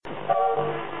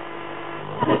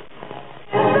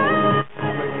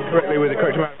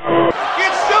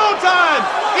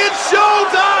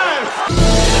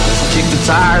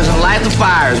tires and light the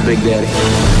fires, Big Daddy.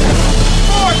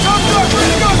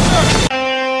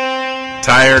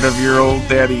 Tired of your old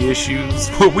daddy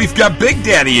issues? Well, we've got big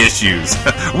daddy issues.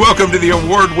 Welcome to the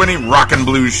award-winning Rock and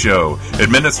Blues Show,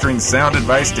 administering sound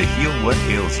advice to heal what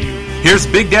ails you. Here's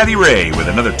Big Daddy Ray with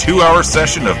another 2-hour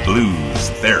session of blues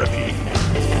therapy.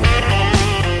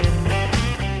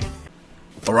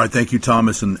 All right, thank you,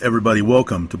 Thomas, and everybody.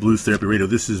 Welcome to Blues Therapy Radio.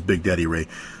 This is Big Daddy Ray.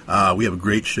 We have a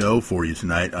great show for you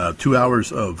tonight. 2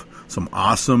 hours of some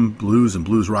awesome blues and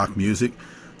blues rock music,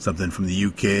 something from the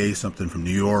UK, something from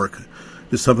New York,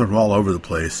 just something from all over the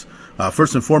place.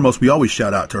 First and foremost, we always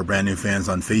shout out to our brand new fans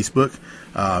on Facebook.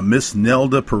 Miss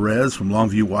Nelda Perez from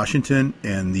Longview, Washington,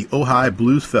 and the Ojai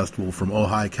Blues Festival from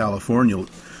Ojai, California,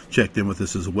 checked in with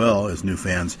us as well as new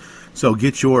fans. So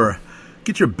get your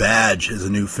badge as a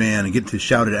new fan and get to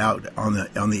shout it out on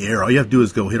the air. All you have to do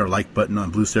is go hit our like button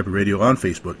on Blues Therapy Radio on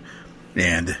Facebook,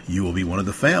 and you will be one of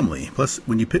the family. Plus,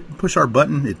 when you push our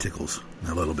button, it tickles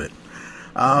a little bit.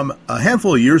 A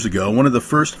handful of years ago, one of the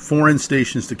first foreign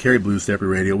stations to carry Blues Therapy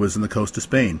Radio was in the coast of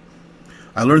Spain.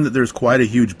 I learned that there's quite a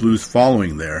huge blues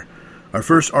following there. Our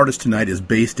first artist tonight is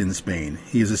based in Spain.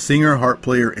 He is a singer, harp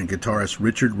player, and guitarist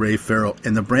Richard Ray Farrell,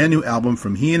 and the brand new album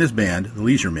from he and his band, the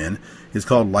Leisure Men, is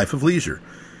called Life of Leisure.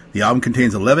 The album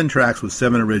contains 11 tracks with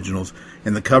 7 originals,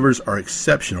 and the covers are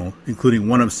exceptional, including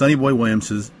one of Sonny Boy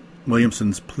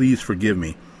Williamson's Please Forgive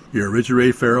Me. You're Richard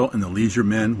Ray Farrell and the Leisure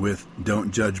Men with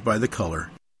Don't Judge by the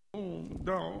Color.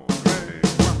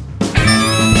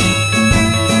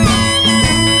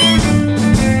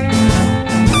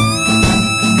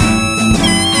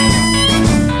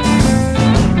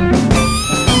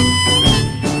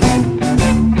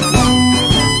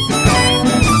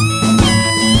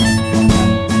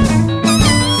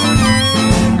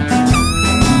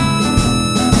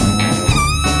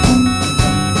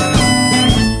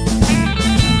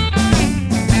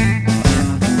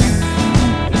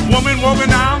 Walking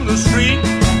down the street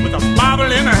with a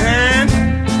Bible in her hand,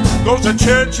 goes to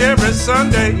church every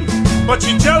Sunday, but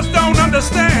she just don't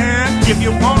understand. If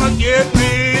you wanna get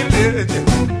religion,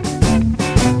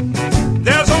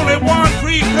 there's only one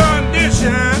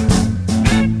precondition: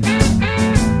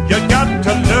 you got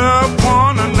to love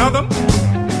one another.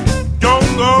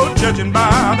 Don't go judging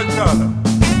by the color.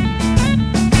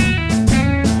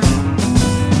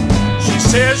 She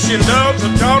says she loves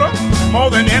her daughter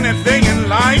more than anything in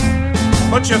life,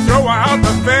 but you throw out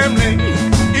the family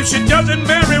if she doesn't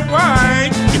marry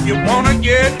white. If you wanna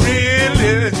get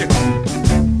religion,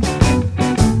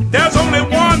 there's only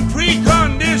one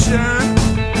precondition: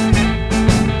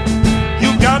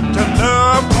 you got to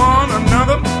love one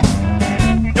another.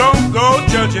 Don't go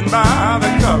judging by the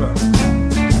color.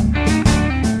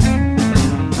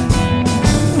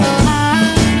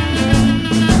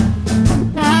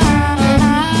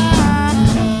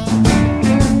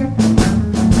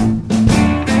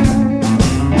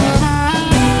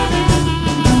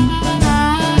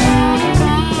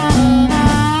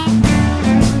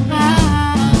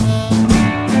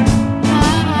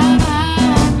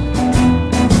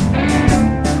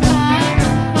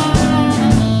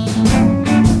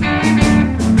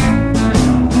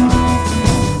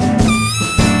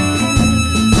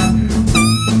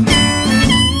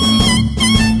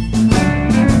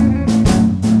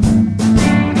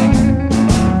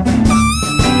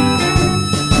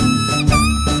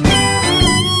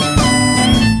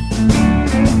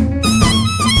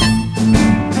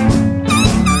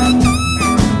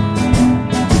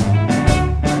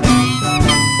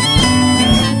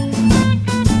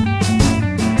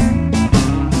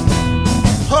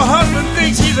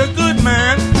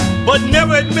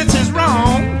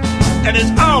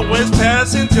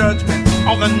 Judgment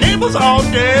on the neighbors all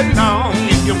day long.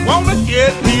 If you wanna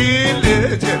get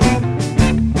religion,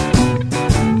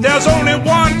 there's only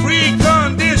one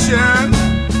precondition: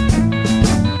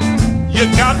 you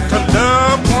got to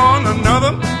love one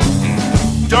another.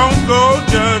 Don't go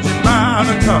judging by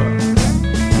the color.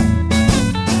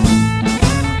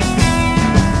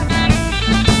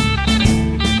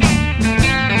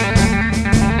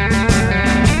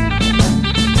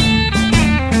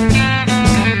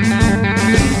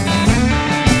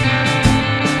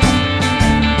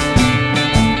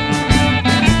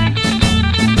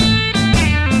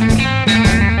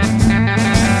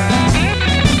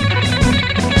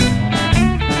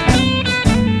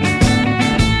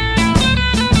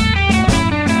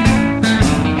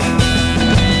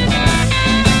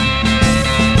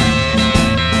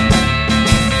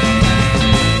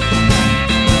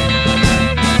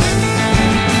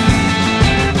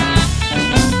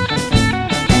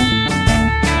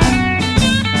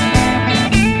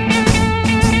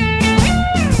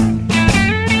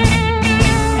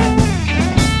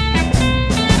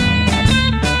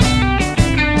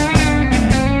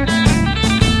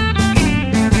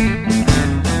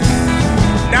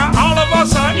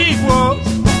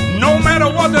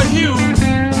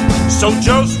 So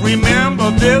just remember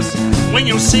this when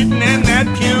you're sitting in that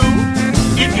pew.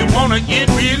 If you want to get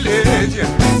religion,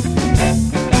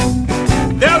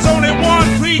 there's only one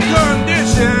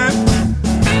precondition.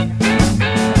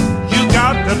 You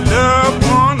got to love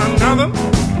one another.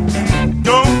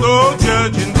 Don't go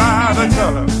judging by the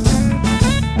color.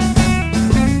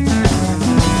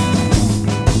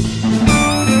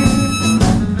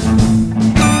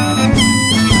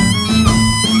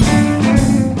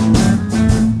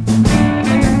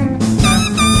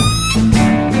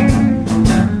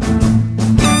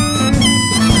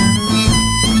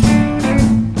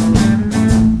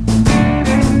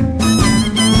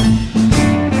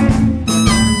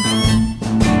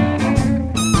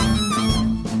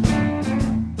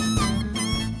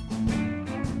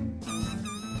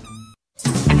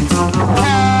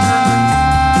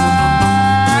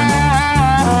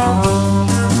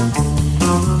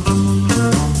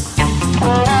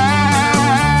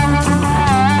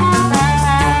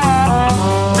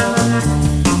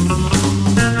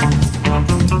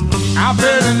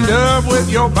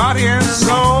 Your body and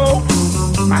soul.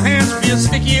 My hands feel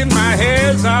sticky and my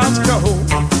hair's ice cold.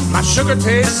 My sugar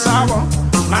tastes sour,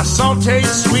 my salt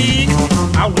tastes sweet.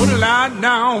 I would lie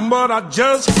down, but I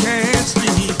just can't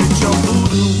sleep. It's your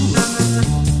voodoo.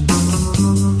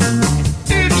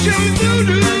 It's your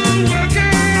voodoo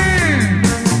again.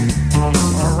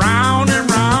 Round and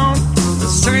round, the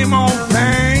same old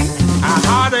thing. A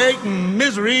heartache and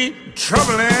misery,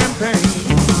 trouble and pain.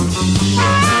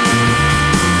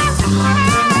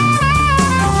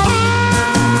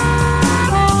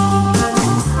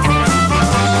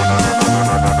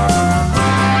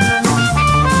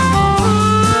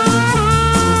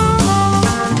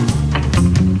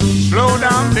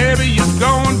 Baby, you're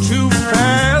going too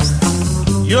fast.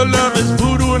 Your love is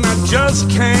voodoo and I just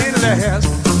can't last.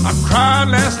 I cried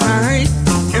last night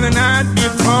and the night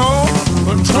before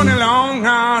for 20 long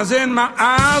hours and my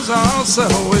eyes also.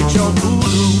 It's your voodoo.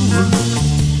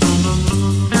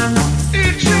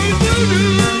 It's your voodoo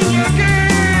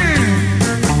again.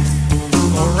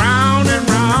 Round and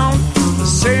round, the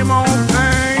same old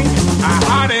thing. A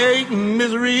heartache and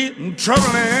misery and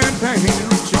trouble and pain.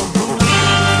 It's your voodoo.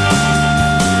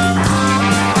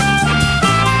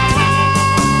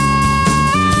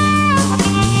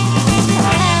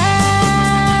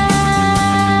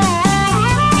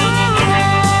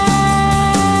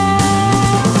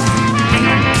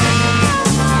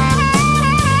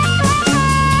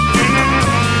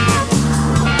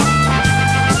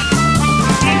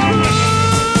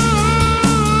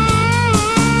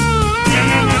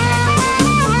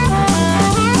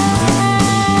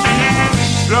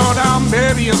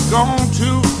 Baby, it's gone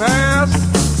too fast.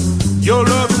 Your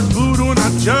love is voodoo and I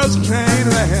just can't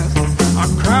last. I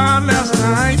cried last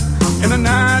night and the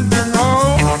night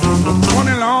before for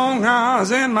 20 long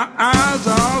hours and my eyes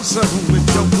are set with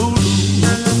your voodoo.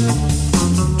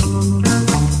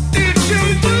 It's your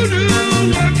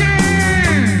voodoo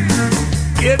again.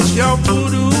 It's your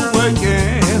voodoo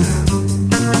again.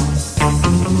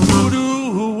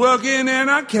 Voodoo working and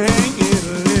I can't get it.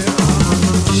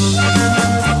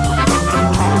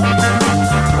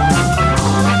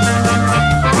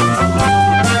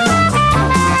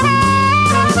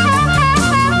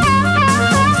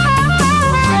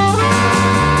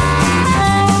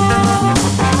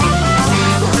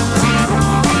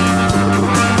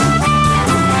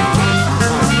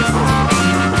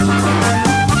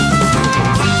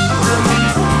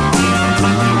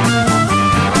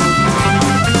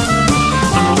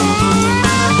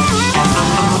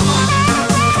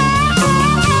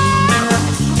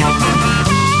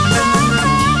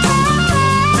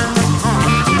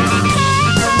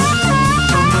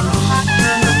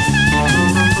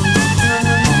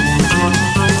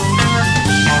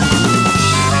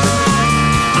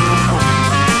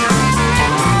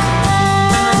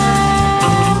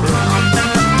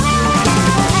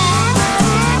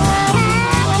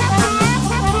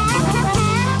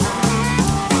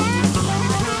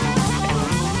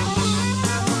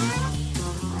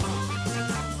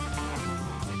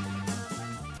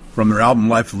 From their album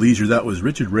Life of Leisure, that was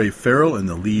Richard Ray Farrell and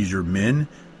the Leisure Men,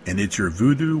 and It's Your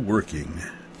Voodoo Working.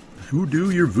 Hoodoo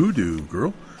your voodoo,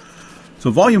 girl. So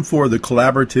Volume 4 of the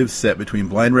collaborative set between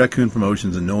Blind Raccoon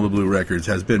Promotions and Nola Blue Records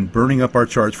has been burning up our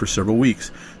charts for several weeks.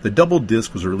 The double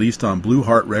disc was released on Blue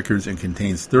Heart Records and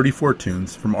contains 34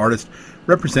 tunes from artists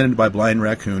represented by Blind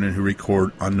Raccoon and who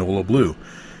record on Nola Blue.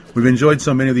 We've enjoyed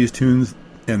so many of these tunes,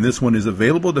 and this one is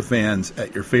available to fans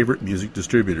at your favorite music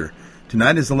distributor.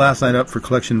 Tonight is the last night up for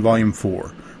Collection Volume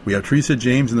 4. We have Teresa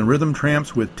James and the Rhythm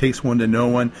Tramps with Takes One to Know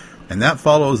One, and that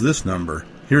follows this number.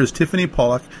 Here is Tiffany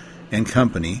Pollack and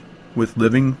Company with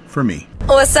Living for Me.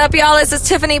 What's up, y'all? This is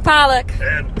Tiffany Pollack.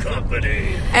 And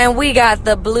company. And we got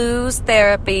the blues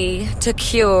therapy to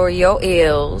cure your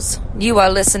ills. You are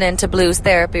listening to Blues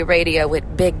Therapy Radio with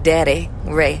Big Daddy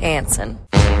Ray Hansen.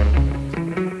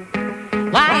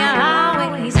 Why you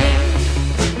always here?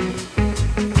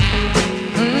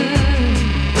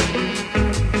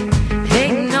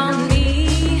 Hating on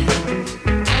me.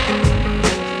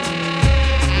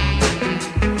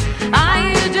 Are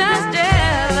you just jealous?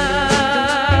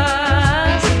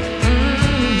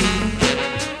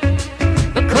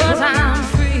 Because I'm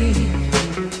free.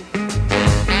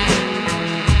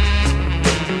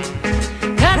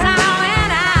 'Cause I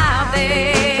went out there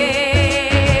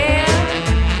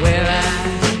where I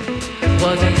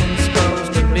wasn't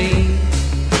supposed to be.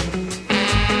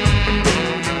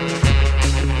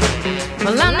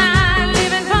 Well, I'm not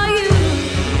living for you.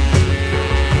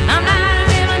 I'm not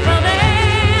living for them.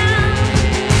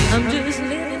 I'm just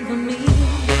living for me.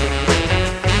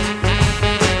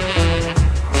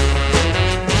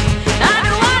 I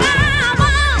do what I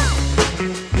want.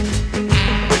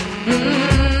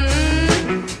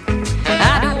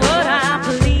 I do what I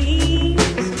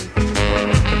please.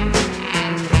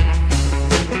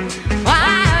 Why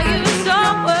are you so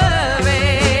worried?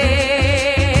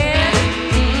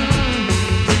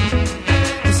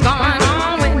 What's going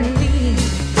on with me?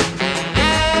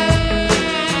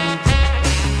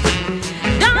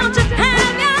 Don't you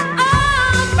have your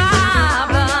own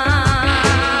problems?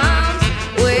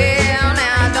 Well,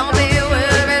 now don't be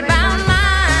worried about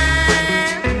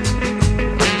mine.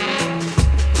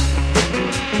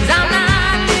 'Cause I'm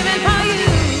not living for you.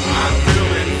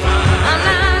 I'm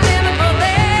not living for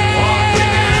them.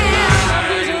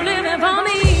 'Cause you're living for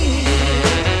me.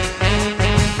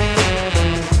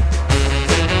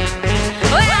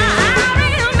 Well, I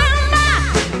remember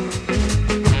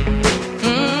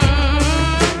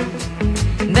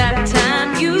that time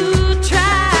you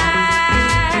tried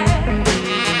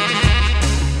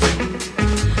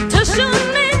to shoot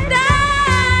me down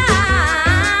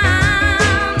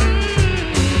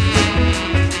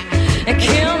and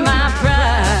kill my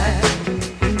pride.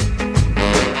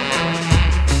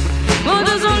 Well,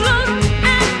 just look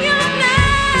at you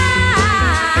now,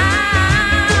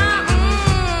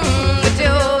 with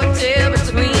your tail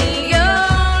between your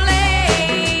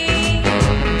legs.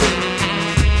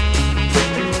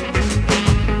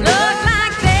 Look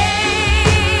like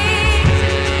things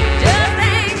just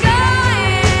ain't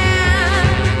going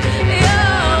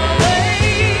your way.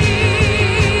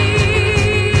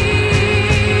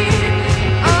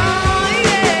 Oh,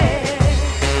 yeah.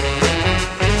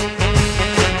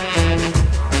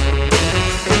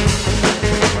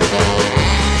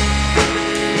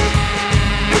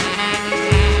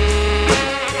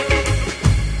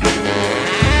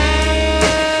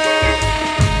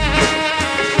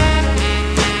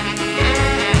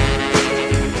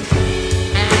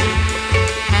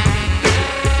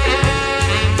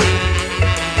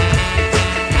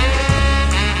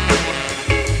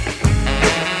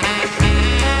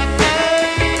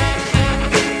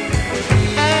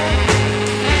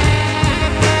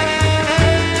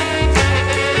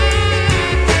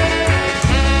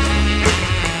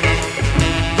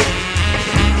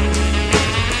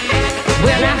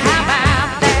 Well, now how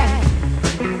about that?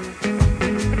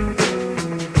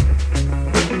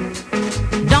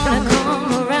 Don't it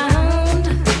come around?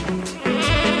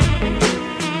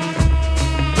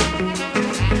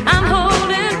 I'm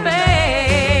holding fast,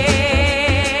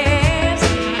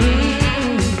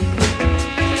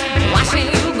 watching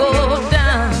you go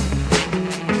down.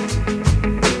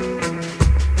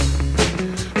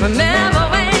 Remember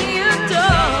when you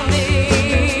told me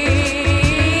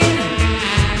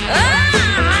I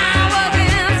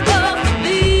wasn't supposed to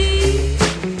be.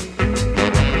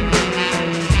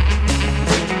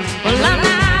 Well, I'm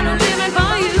not living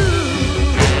for you.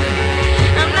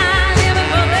 I'm not living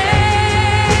for them.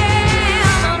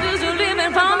 I'm just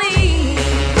living for me.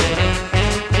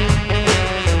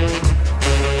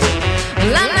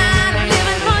 Well, I'm not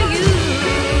living for you.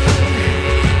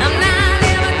 I'm not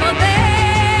living for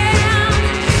them.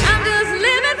 I'm just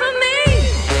living for me.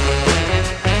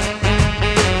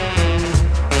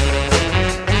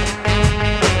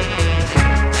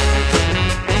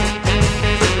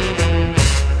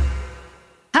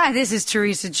 Hi, this is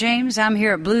Teresa James. I'm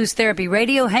here at Blues Therapy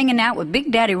Radio hanging out with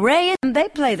Big Daddy Ray, and they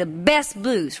play the best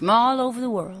blues from all over the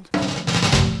world.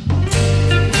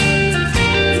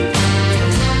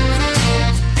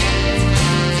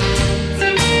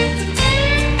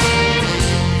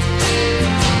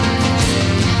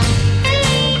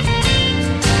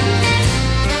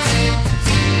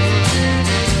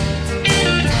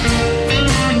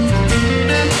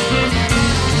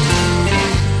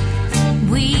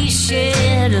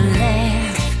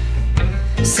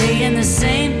 saying the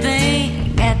same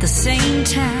thing at the same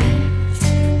time.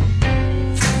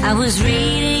 I was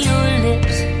reading your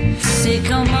lips, say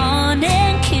come on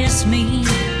and kiss me.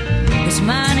 What's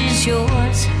mine is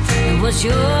yours, and what's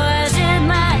yours is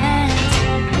mine.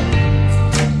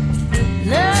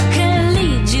 Love can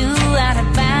lead you out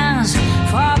of bounds,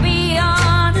 far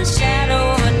beyond the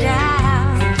shadow of a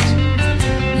doubt.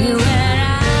 You and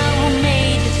I were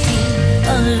made to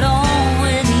feel alone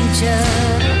with each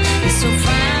other. It's so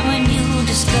fine when you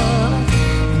discover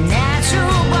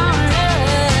natural born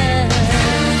love.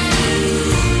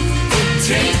 It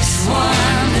takes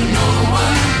one to know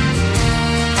one,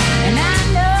 and I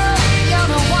know you're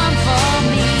the one for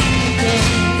me,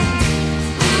 babe.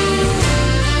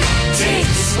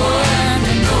 Takes one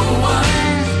to know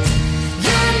one.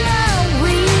 You know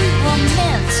we were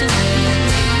meant to be.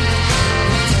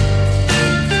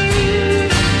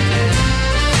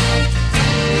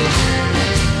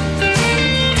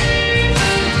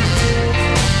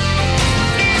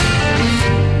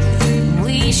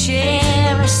 We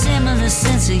share a similar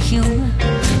sense of humor.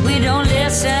 We don't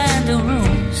listen to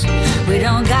rumors. We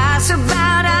don't gossip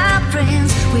about our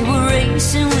friends. We were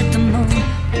racing with the moon.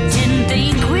 Didn't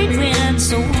think we'd win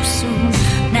so soon.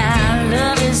 Now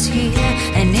love is here,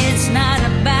 and it's not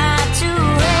about to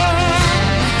end.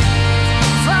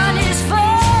 Fun is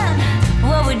fun.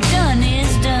 What we've done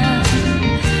is done.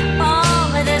 Oh,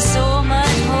 but there's so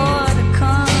much more to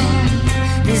come.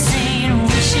 This ain't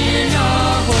wishing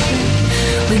or hoping.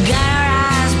 We got our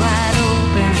eyes wide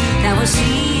open. Now we're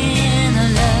seeing the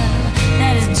love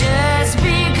that has just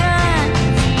begun.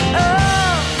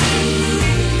 Oh,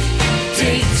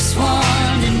 takes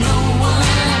one to know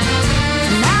one,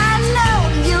 and I know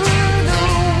you're the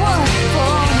one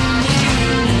for me.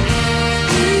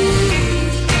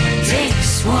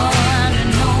 Takes one to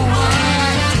know one.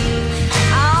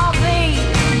 Oh, baby,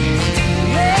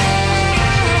 yeah.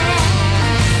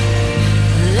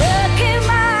 Look in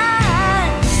my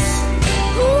eyes.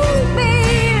 Ooh,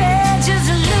 baby, just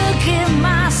look in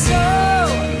my soul.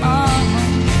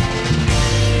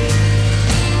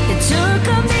 It took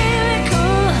a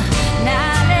miracle.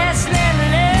 Now let's let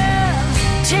love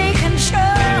take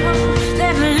control.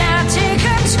 Let love take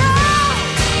control.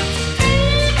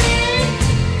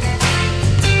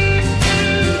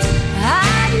 I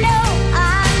know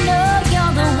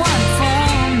you're the one for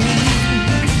me.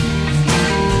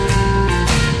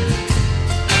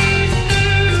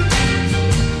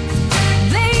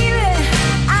 Baby,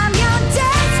 I'm your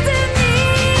destiny.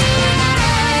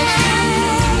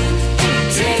 It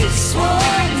takes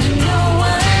one to know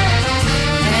one,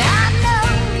 and I know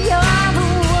you're the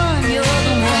one. You're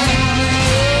the one.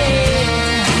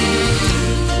 Yeah.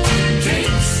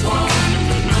 Takes one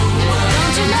to know one.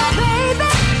 Don't you know,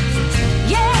 baby?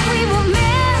 Yeah, we were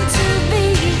meant to be.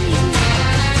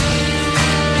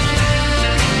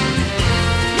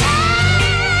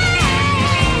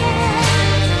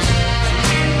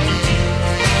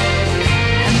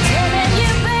 I'm telling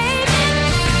you, baby,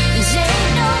 this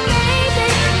ain't no maybe.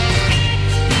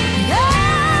 Oh,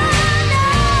 no,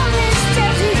 it's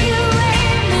just you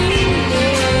and me.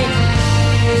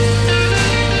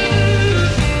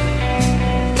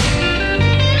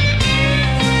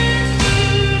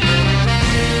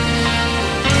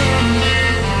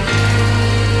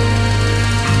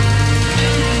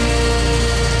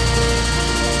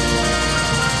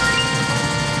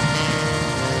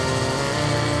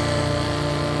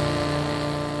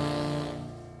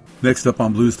 Next up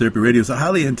on Blues Therapy Radio is a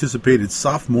highly anticipated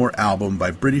sophomore album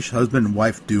by British husband and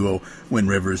wife duo When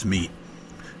Rivers Meet.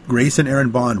 Grace and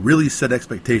Aaron Bond really set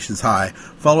expectations high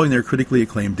following their critically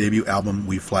acclaimed debut album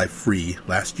We Fly Free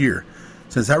last year.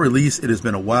 Since that release, it has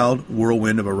been a wild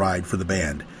whirlwind of a ride for the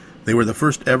band. They were the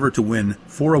first ever to win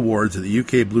 4 awards at the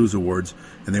UK Blues Awards,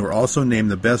 and they were also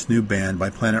named the best new band by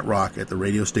Planet Rock at the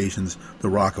radio station's The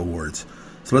Rock Awards.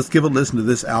 So let's give a listen to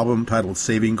this album titled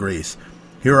Saving Grace.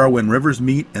 Here are When Rivers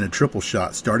Meet and a triple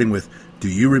shot, starting with Do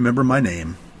You Remember My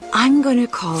Name? I'm gonna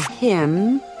call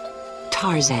him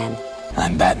Tarzan.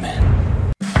 I'm Batman.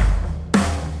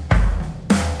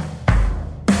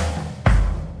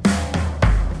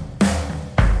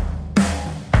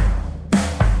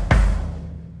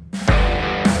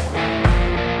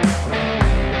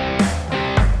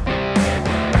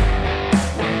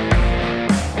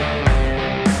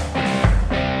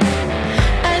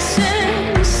 I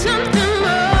said something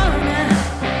more now.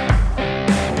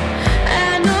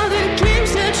 I know the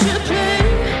games that you play.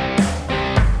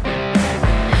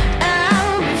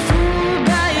 I'll be fooled.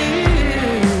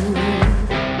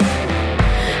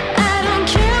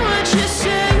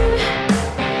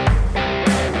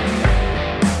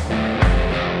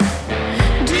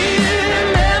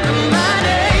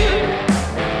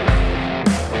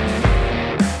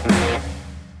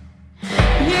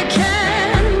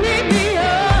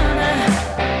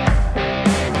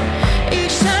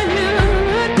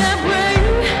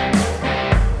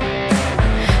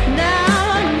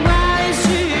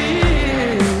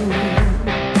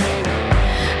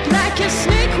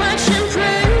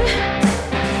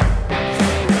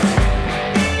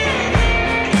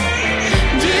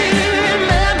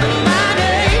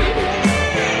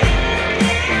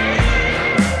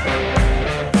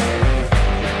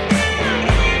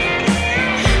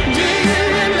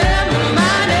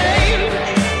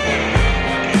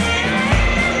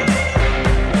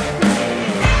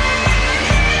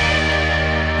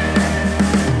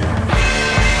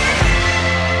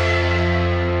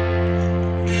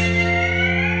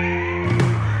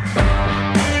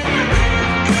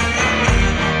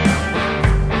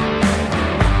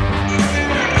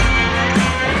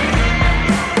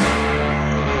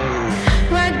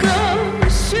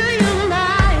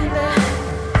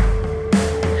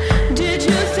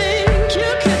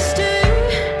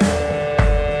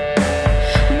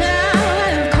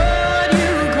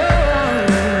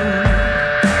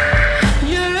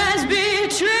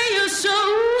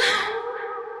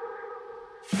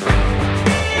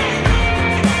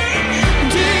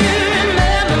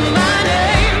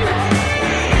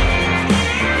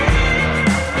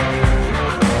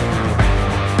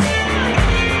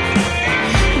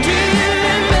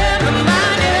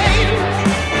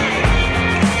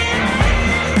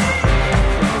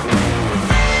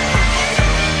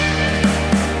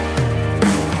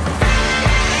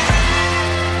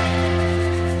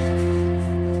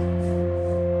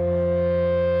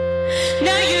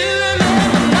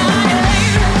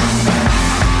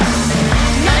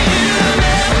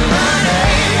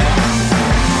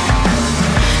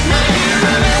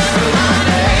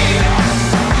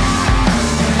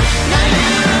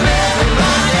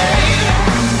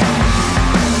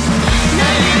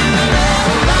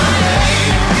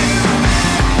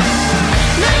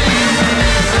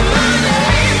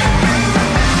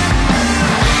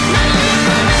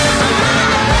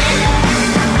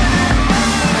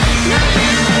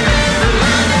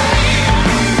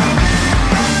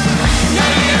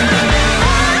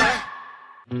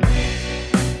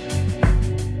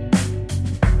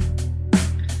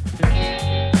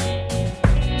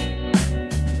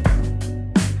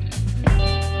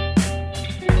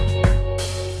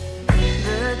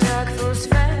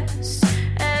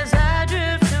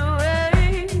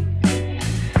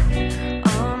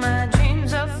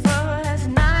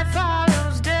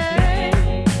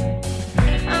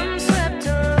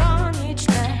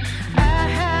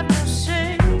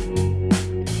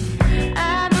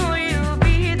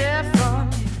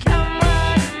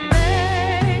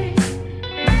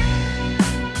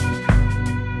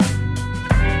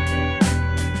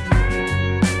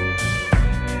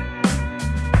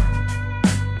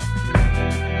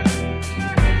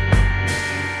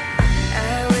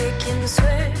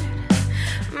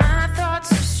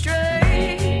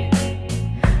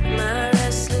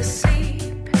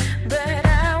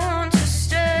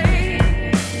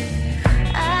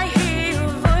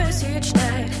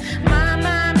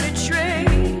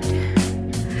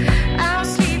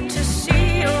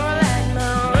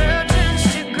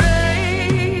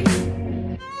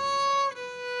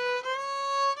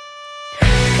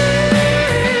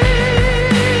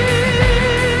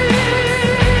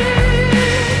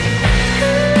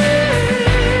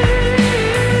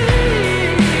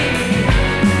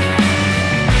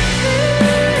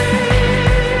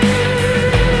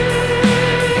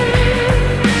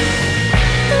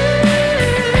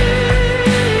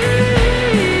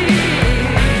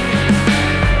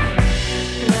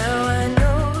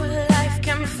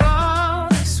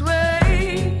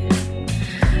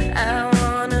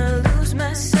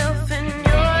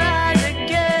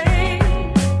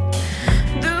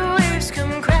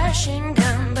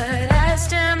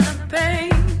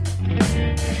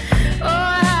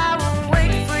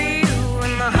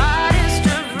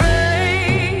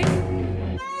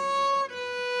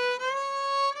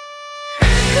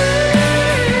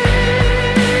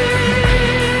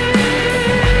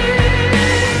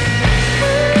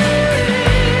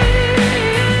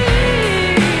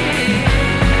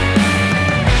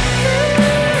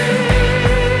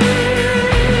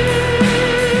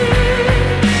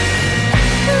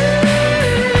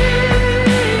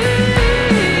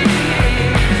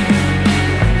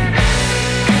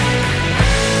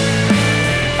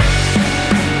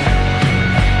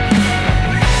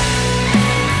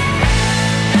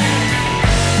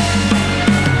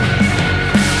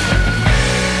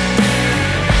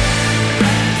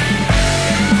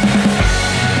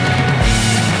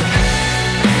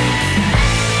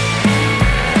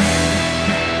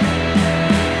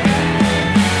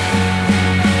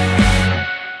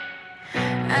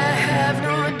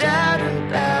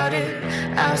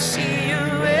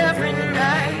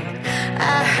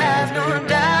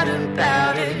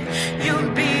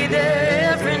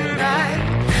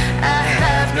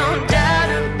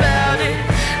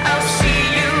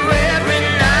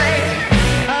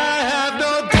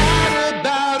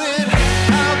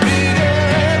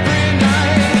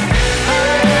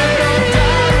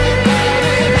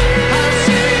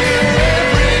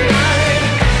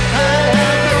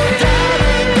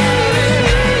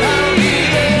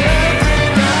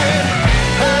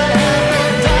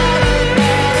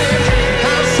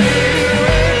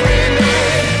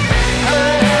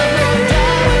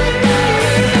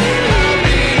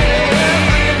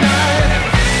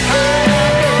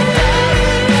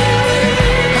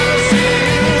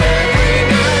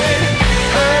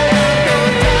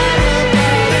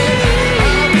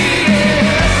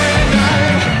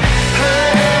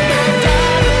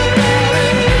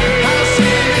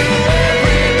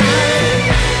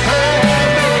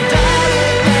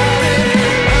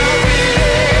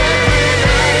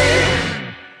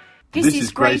 This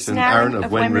is Grace and Aaron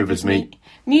of When Rivers Meet.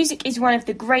 Music is one of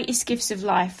the greatest gifts of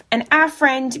life, and our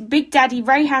friend Big Daddy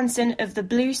Ray Hansen of the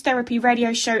Blues Therapy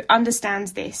radio show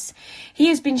understands this. He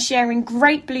has been sharing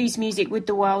great blues music with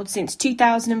the world since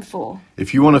 2004.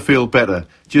 If you want to feel better,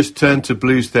 just turn to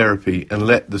Blues Therapy and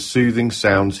let the soothing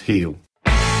sounds heal.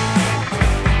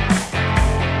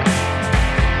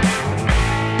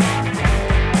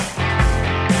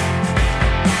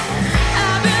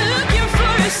 I've been looking for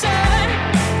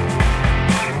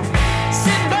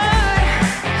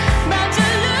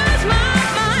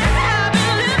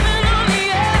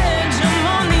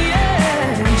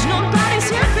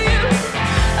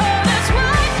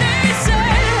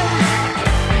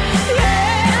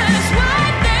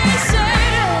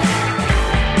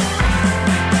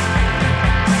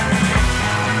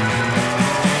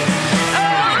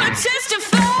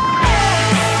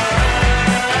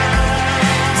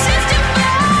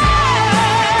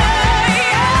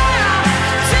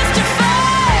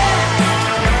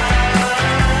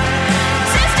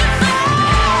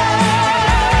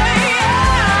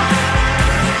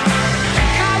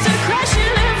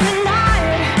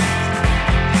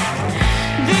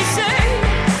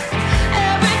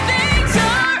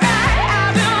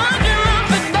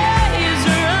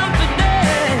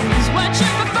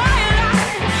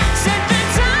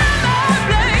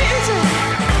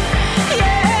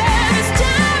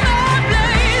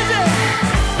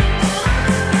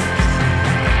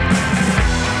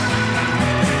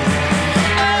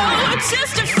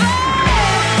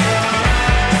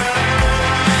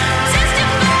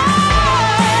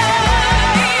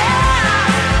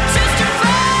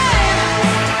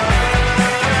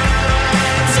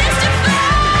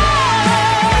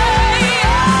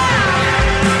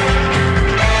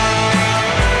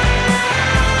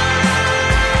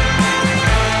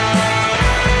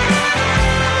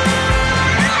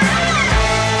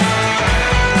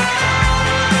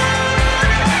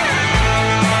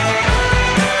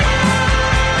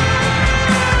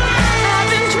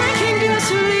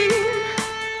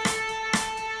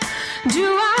Do I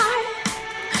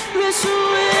listen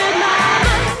with my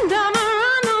mind? I'm a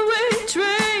runaway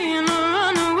train,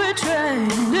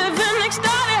 living next door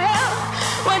to hell.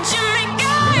 What you make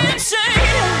I insane?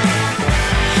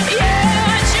 Yeah,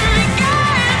 what you make I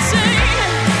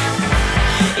insane?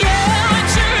 Yeah, what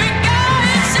you make I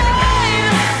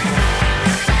insane?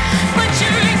 What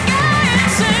you make I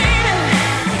insane?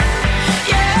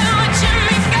 Yeah, what you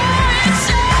make I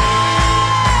insane?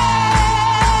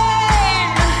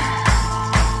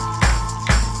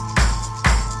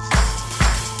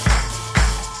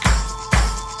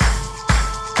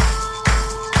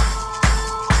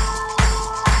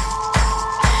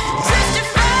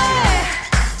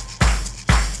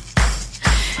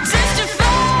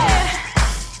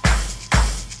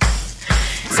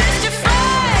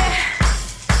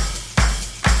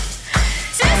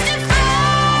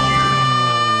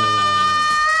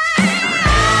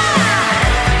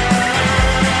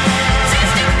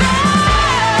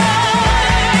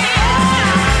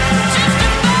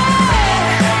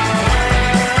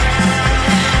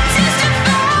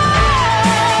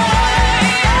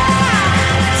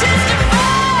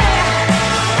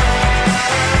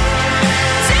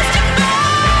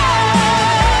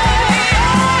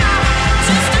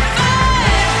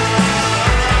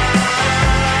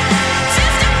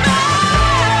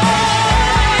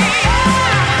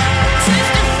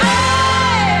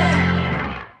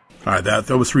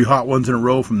 That was three hot ones in a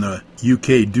row from the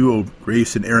UK duo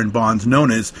Grace and Aaron Bonds,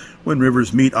 known as When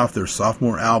Rivers Meet, off their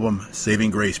sophomore album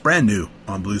Saving Grace, brand new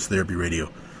on Blues Therapy Radio.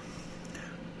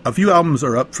 A few albums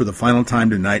are up for the final time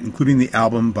tonight, including the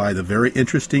album by the very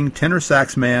interesting tenor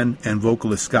sax man and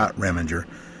vocalist Scott Raminger.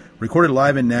 Recorded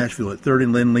live in Nashville at 3rd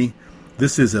and Lindley,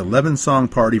 this is an 11-song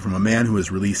party from a man who has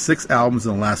released 6 albums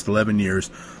in the last 11 years.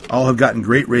 All have gotten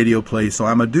great radio play, so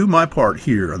I'm going to do my part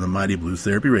here on the Mighty Blues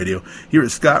Therapy Radio. Here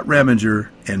is Scott Raminger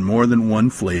and More Than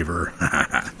One Flavor.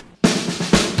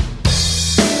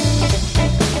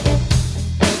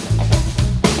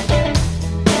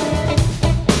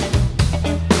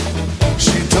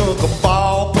 She took a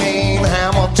ball peen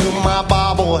hammer to my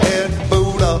bobblehead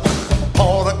Buddha,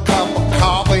 poured a cup of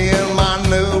coffee in my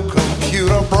new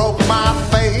computer, broke my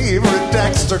favorite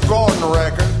Dexter Gordon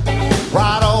record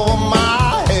right over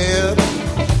my head.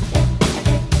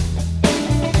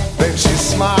 Then she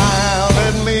smiled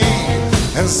at me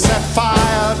and set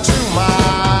fire to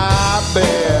my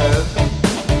bed.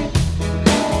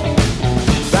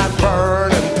 That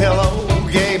burning pillow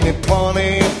gave me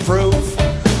plenty of proof.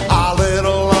 Our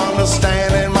little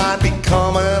understanding might be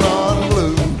coming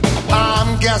unglued.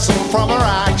 I'm guessing from her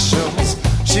actions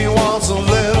she wants a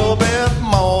little bit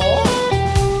more.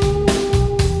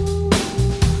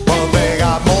 But they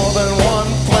got more than one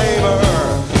flavor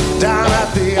down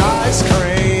at the ice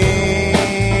cream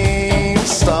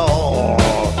store.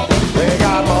 They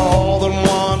got more than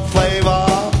one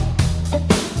flavor.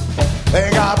 They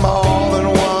got more than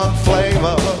one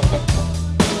flavor.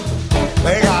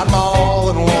 They got more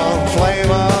than one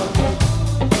flavor.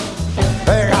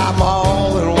 They got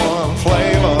more than one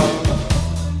flavor.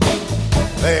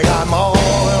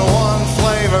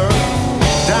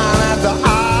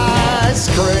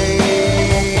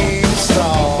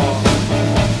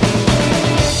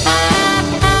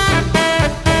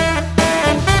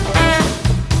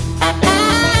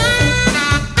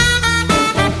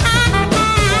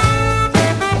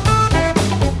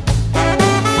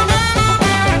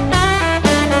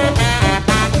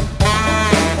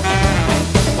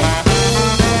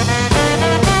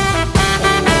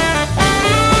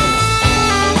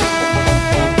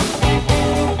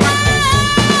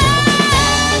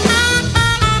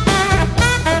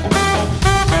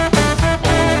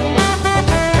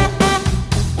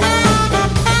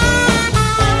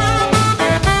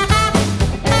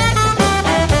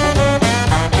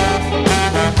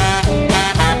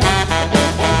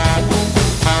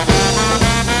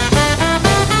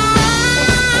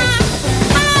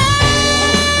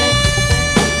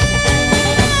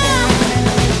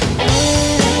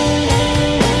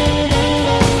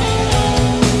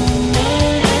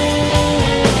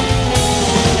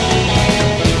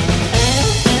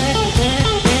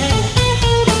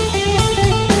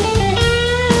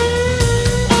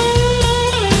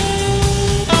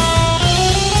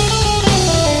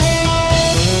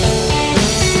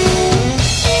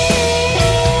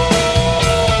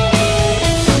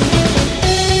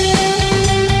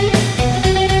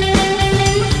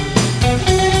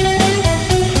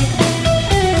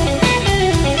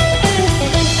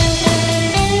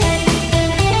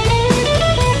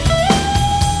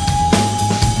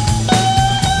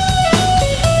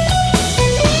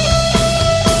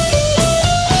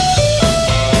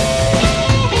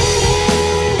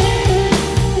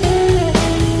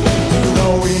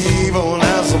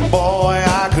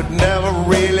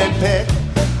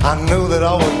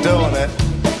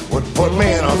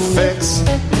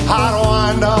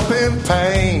 in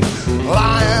pain,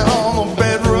 lying on the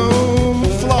bedroom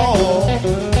floor.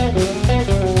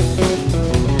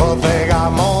 But they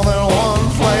got more than one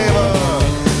flavor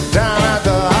down at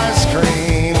the ice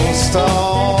cream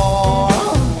store.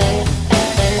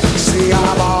 See,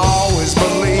 I've always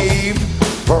believed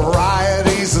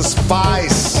varieties of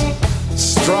spice.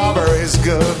 Strawberry's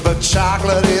good, but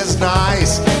chocolate is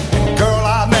nice. And girl,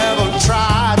 I've never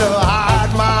tried to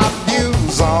hide my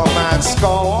views on that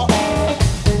score.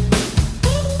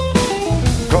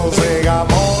 'Cause they got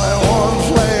more than one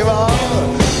flavor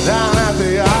down at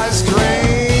the ice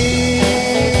cream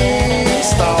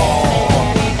store.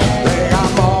 They got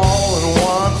more than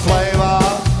one flavor.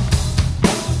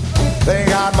 They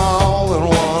got more than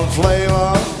one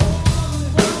flavor.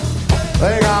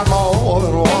 They got more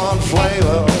than one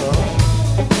flavor.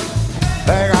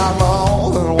 They got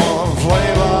more than one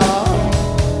flavor.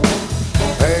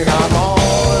 They got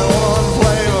more than one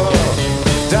flavor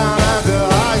down at the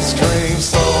ice cream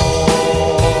store.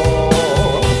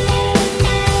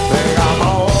 They got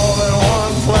more than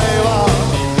one flavor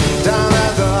down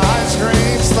at the ice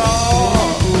cream store.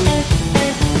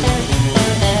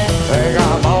 They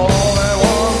got more than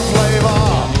one flavor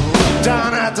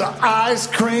down at the ice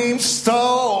cream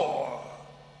store.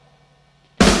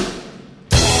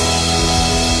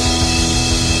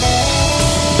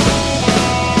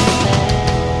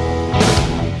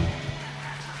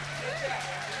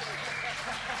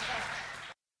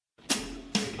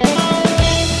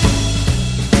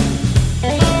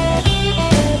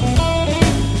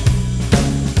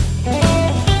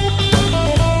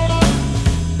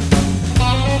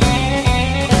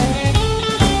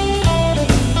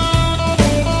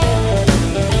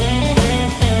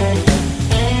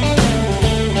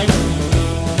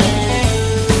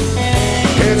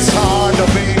 It's hard to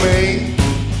be me.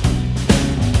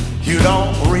 You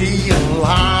don't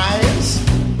realize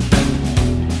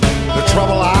the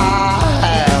trouble I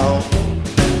have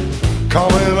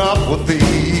coming up with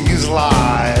these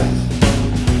lies.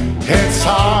 It's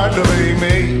hard to be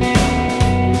me.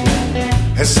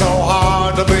 It's so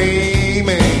hard to be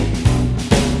me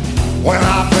when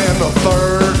I've been the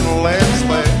third and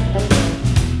Leslie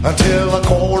until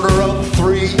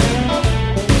 2:45.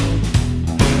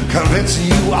 Convincing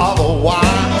you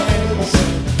otherwise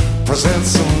presents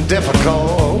some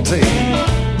difficulty.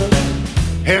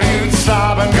 If you'd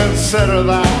stop and consider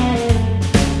that,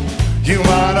 you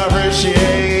might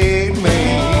appreciate me.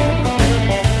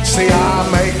 See, I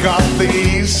make up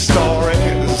these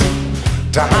stories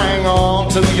to hang on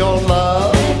to your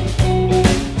love.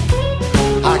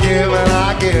 I give and I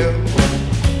give.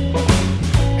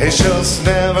 It's just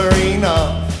never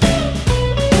enough.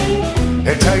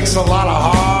 It takes a lot of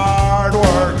hard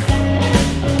work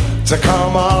to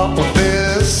come up with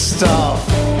this stuff.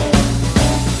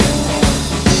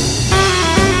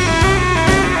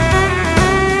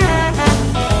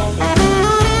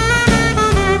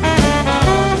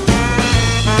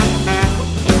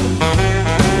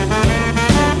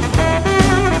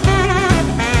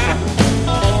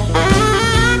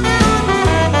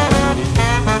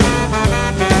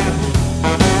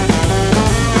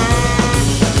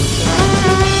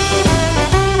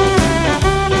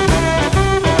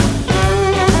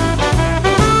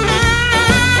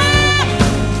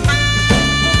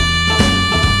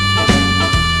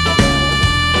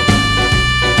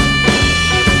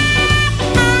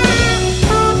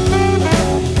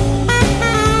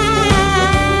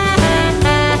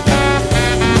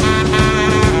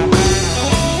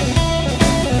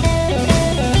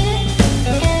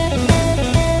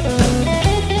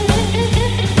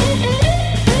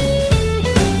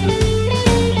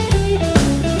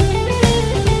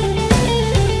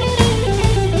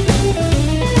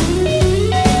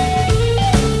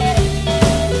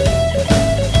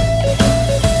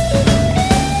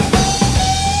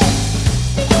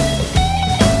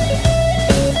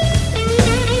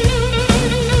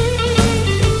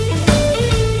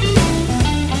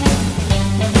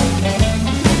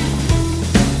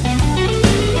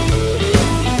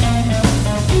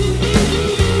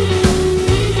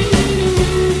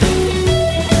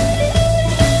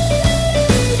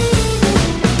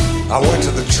 I went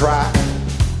to the track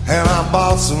and I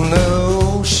bought some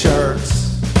new shirts.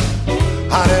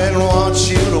 I didn't want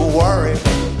you to worry,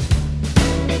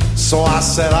 so I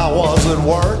said I was at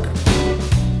work.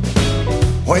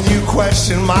 When you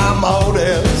question my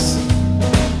motives,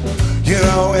 you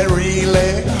know it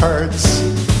really hurts,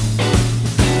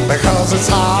 because it's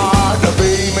hard to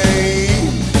be me.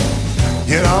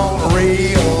 You don't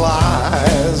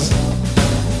realize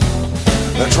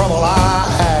the trouble I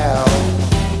have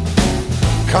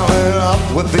coming up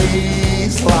with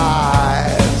these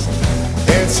lies.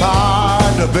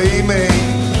 to be me.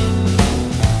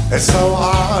 It's so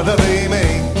hard to be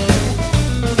me.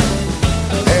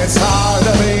 It's hard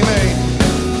to be me.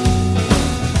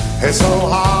 It's so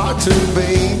hard to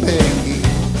be me.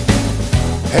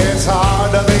 It's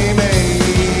hard to be me.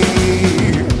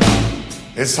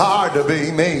 It's hard to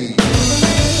be me.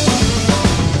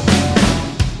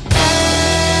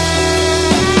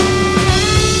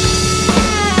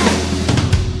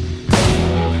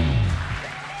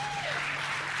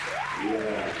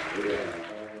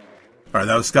 All right,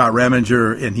 that was Scott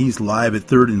Raminger, and he's live at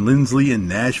 3rd and Lindsley in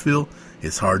Nashville.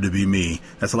 It's hard to be me.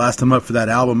 That's the last time up for that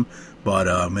album,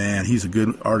 but man, he's a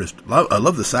good artist. I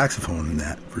love the saxophone in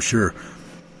that, for sure.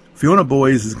 Fiona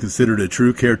Boyes is considered a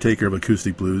true caretaker of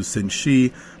acoustic blues, since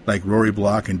she, like Rory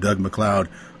Block and Doug MacLeod,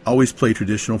 always play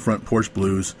traditional front porch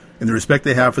blues, and the respect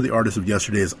they have for the artists of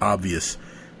yesterday is obvious.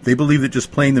 They believe that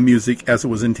just playing the music as it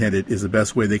was intended is the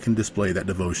best way they can display that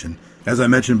devotion. As I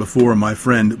mentioned before, my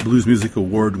friend, Blues Music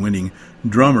Award-winning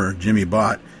drummer Jimmy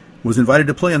Bott, was invited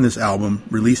to play on this album,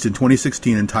 released in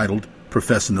 2016 entitled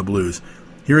Professin' the Blues.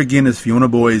 Here again is Fiona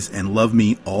Boyes and Love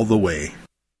Me All the Way.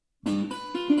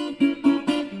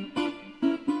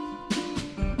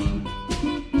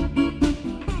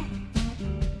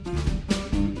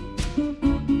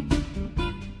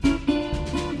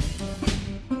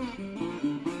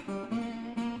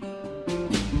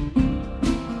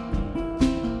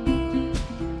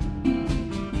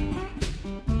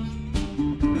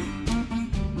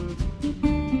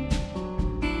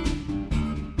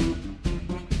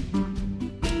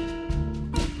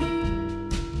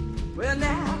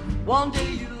 One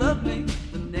day you love me,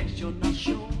 the next you're not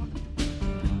sure.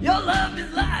 Your love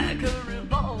is like a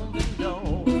revolving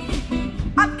door.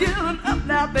 I've given up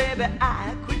now, baby,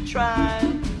 I quit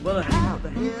trying. Well, how the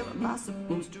hell am I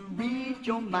supposed to read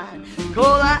your mind?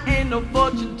 'Cause I ain't no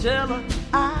fortune teller,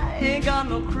 I ain't got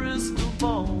no crystal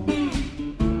ball.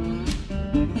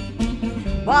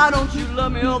 Why don't you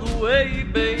love me all the way,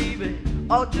 baby,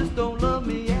 or just don't love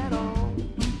me at all?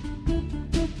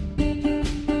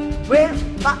 Well,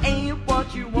 if I ain't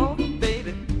what you want,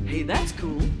 baby, hey, that's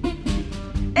cool.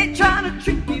 Ain't trying to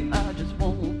trick you, I just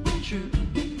want the truth.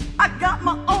 I got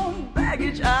my own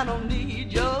baggage, I don't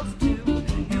need yours too.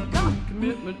 You got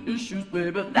commitment issues,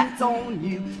 baby, that's on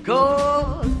you.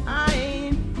 'Cause I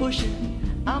ain't pushing,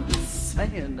 I'm just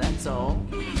saying, that's all.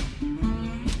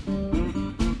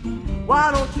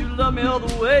 Why don't you love me all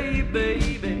the way,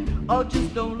 baby, or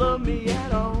just don't love me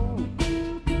at all?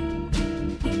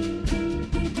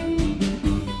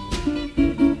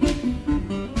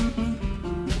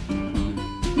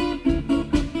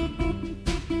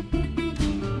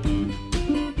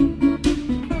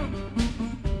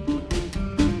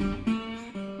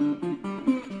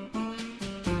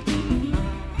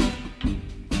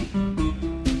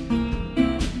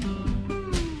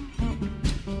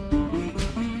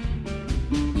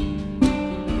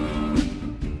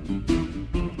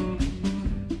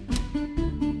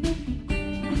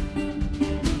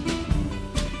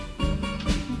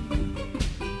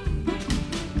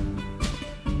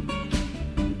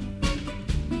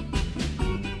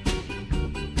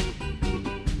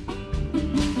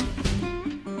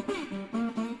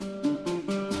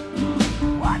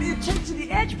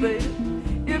 Baby,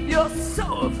 if you're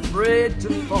so afraid to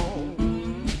fall,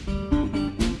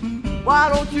 why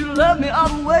don't you love me all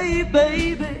the way,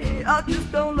 baby, or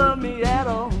just don't love me at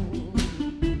all?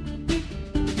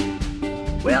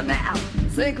 Well now,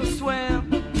 sink or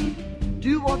swim,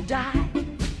 do or die,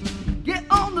 get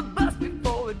on the bus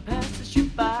before it passes you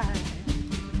by.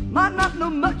 Might not know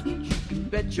much, but you can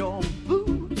bet your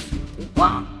boots.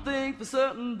 One thing for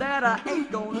certain that I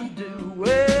ain't gonna do.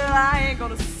 Well, I ain't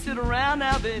gonna sit around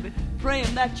now, baby,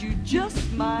 praying that you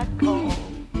just might call.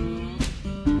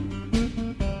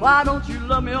 Why don't you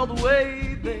love me all the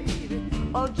way, baby,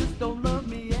 or just don't love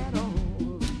me at all?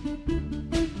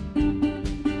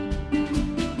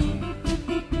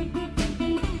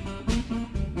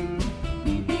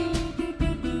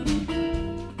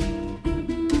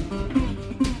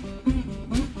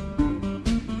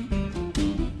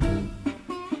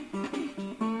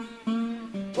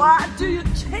 Why do you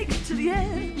take it to the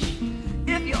edge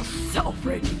if you're so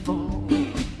afraid to fall?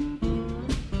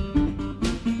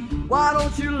 Why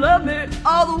don't you love me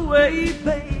all the way,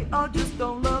 babe, or just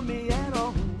don't love me at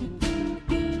all?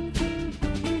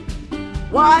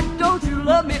 Why don't you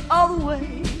love me all the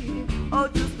way, or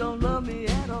just don't love me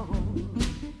at all?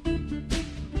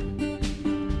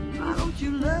 Why don't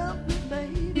you love me,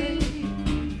 baby?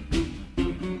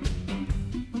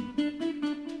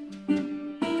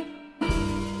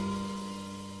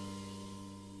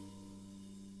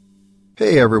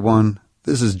 Hey everyone,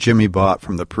 This is Jimmy Bott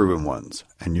from The Proven Ones,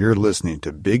 and you're listening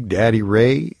to Big Daddy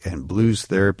Ray and Blues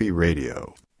Therapy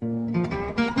Radio.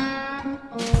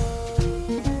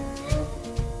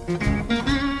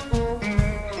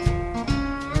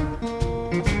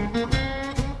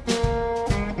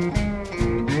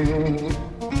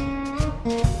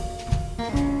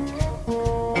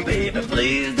 Baby,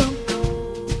 please don't go.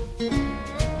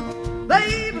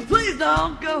 Baby, please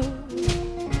don't go.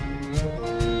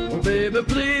 Oh, baby,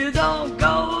 please don't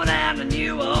go down to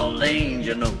New Orleans.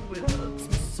 You know it hurts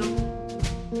me so.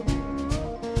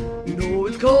 You know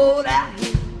it's cold out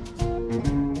here.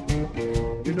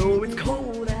 You know it's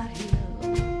cold out here.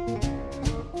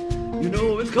 You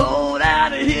know it's cold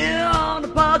out here on the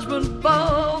parchment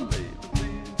farm. Baby, please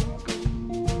don't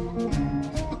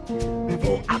go.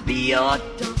 Before I be your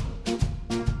dog.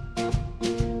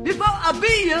 Before I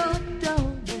be your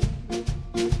dog,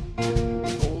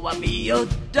 before I be your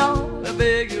dog, I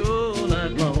beg you all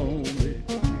night long, baby,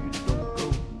 please don't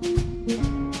go.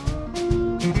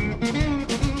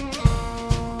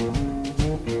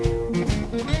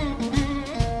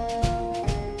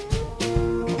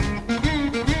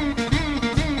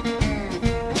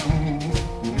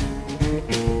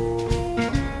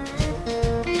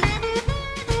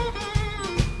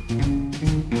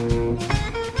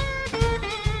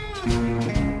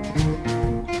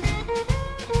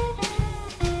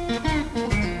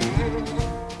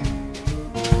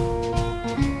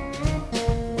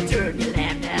 Turn your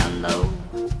lamp down low.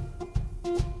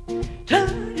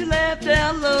 Turn your lamp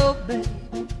down low, baby.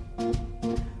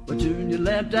 But turn your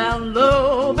lamp down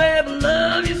low, baby.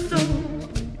 Love you so.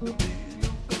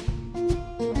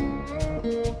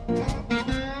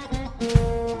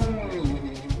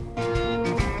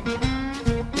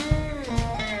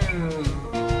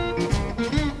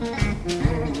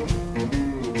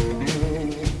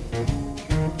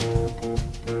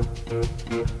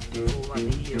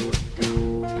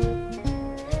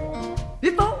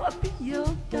 Before I be your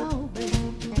dog, baby.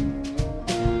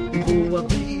 Before I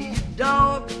be your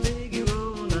dog, I beg you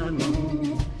all night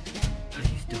long.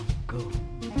 Please don't go.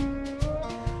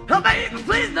 Oh, baby,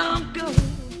 please don't go.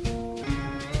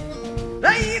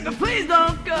 Baby, please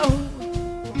don't go.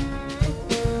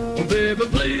 Oh, baby,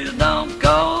 please don't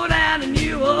go down to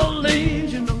New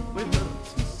Orleans. You know it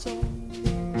hurts me so.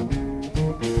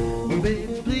 Oh,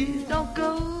 baby, please don't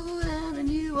go down to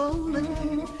New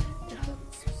Orleans. It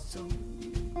hurts me so.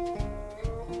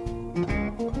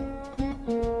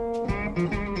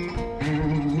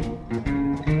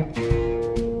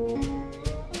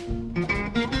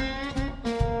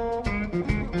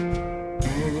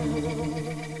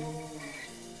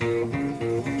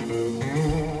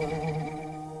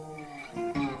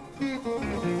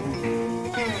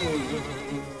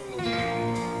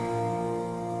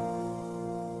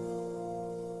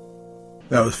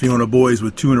 That was Fiona Boyes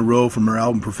with two in a row from her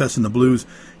album Professing the Blues,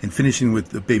 and finishing with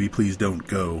the Baby Please Don't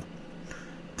Go.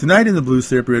 Tonight in the Blues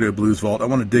Therapy Radio Blues Vault, I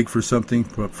want to dig for something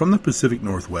from the Pacific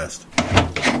Northwest.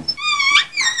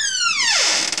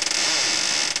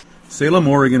 Salem,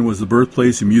 Oregon was the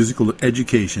birthplace and musical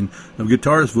education of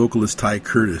guitarist vocalist Ty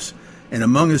Curtis, and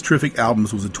among his terrific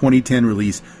albums was a 2010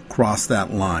 release, Cross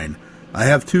That Line. I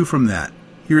have two from that.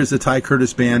 Here is the Ty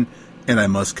Curtis Band, and I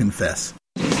Must Confess.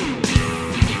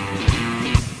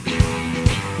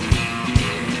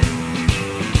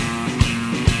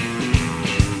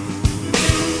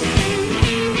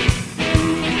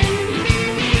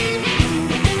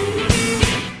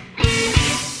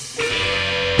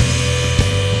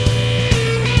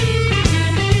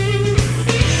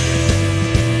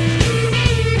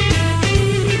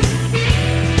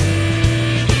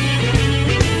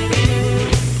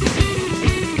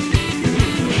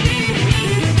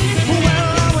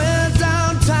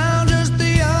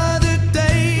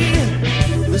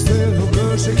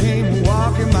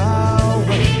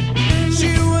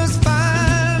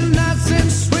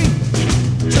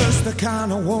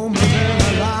 Kind of woman that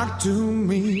I like to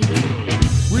meet.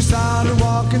 We started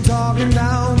walking, talking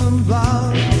down the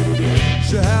block.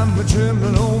 She had me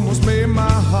trembling, almost made my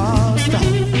heart stop.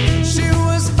 She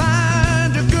was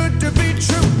fine, too good to be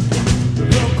true.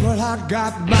 Look what I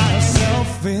got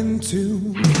myself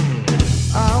into.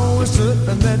 I was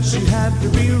certain that she had to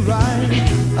be right.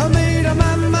 I made up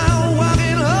my mind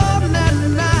walking home that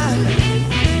night.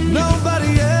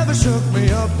 Nobody ever shook me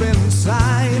up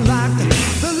inside like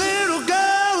the little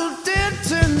girl did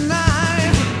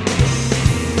tonight.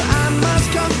 I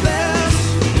must confess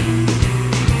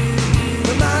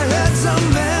that my head's a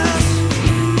mess.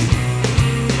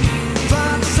 If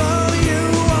I saw you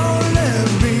won't let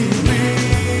me be,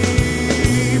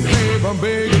 babe, I'm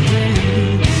begging you.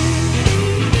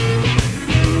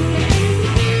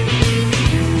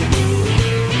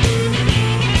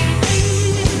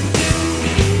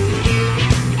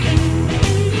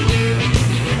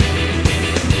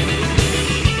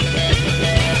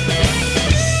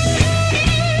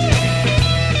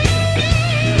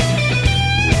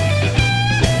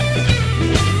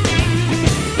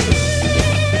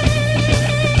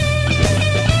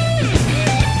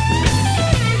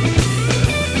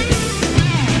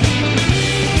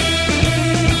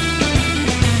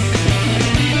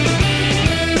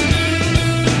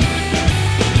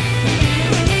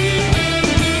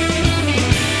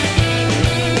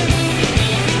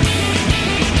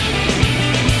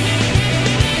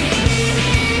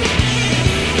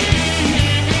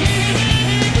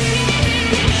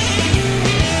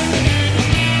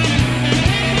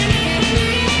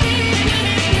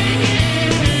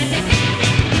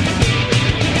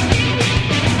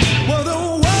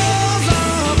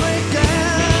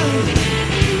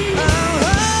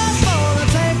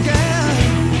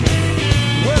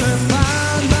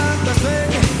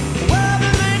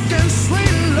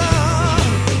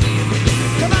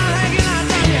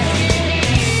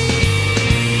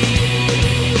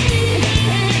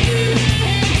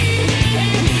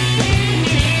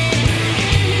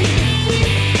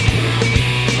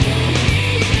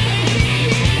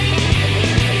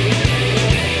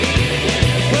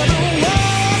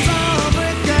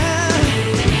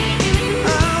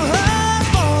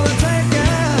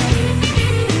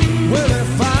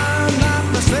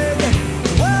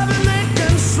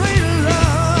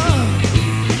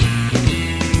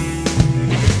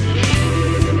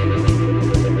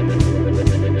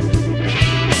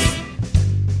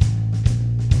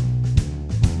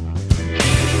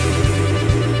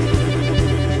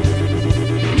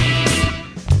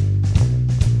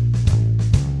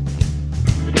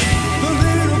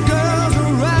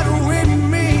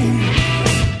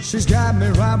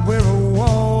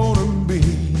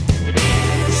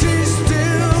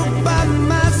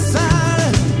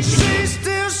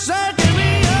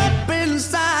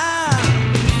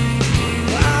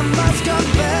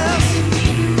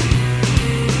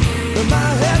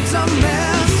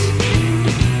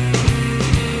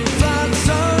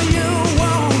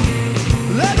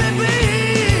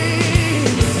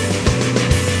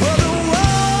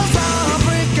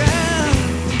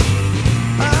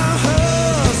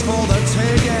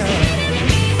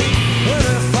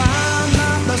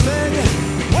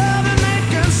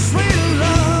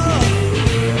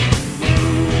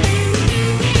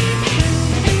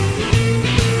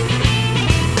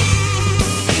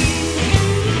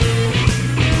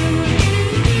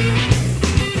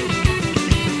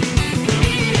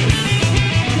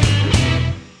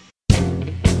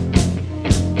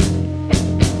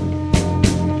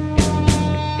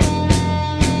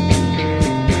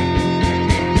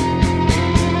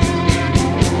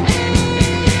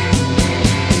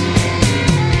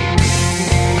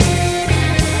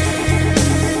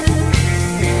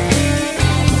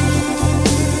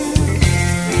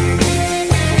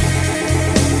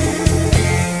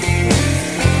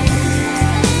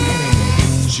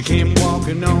 She came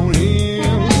walking on in,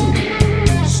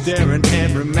 staring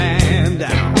every man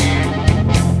down.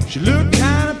 She looked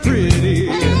kind of pretty,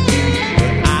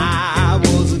 but I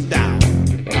was down.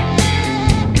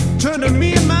 Turned to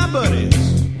me and my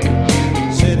buddies,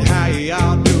 said, how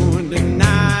y'all doing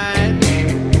tonight?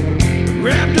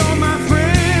 Grabbed all my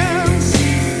friends,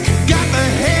 got the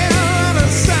hell out of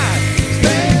sight. It's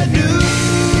bad news.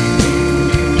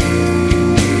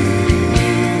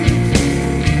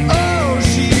 Oh,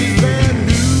 she's bad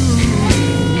news.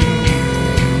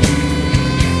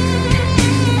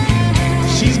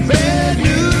 She's bad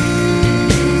news.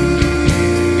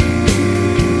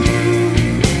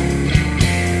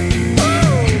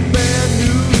 Oh, bad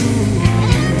news.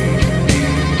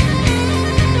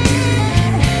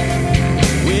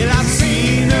 Well, I've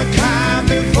seen her kind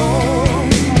before,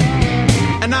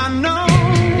 and I know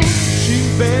she's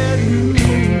bad news.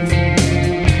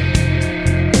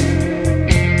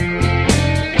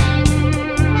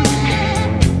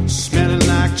 Smelling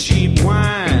like cheap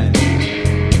wine,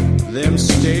 them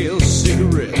stale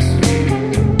cigarettes,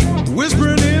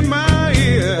 whispering in my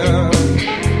ear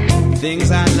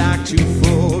things I'd like to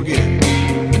forget.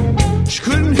 She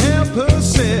couldn't help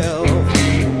herself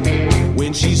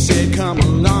when she said, come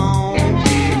along.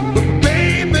 But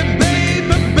baby,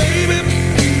 baby, baby,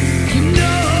 you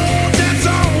know that's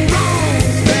all wrong.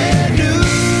 Bad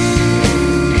news.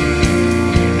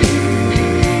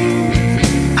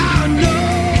 I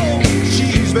know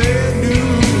she's bad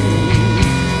news.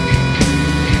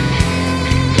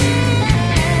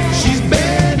 She's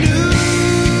bad news.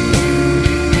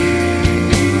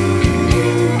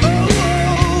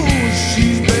 Oh,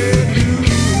 she's bad news.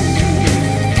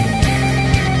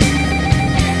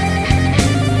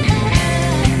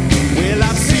 Well,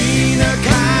 I've seen her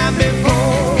kind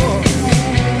before,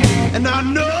 and I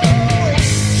know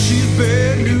she's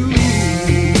bad news.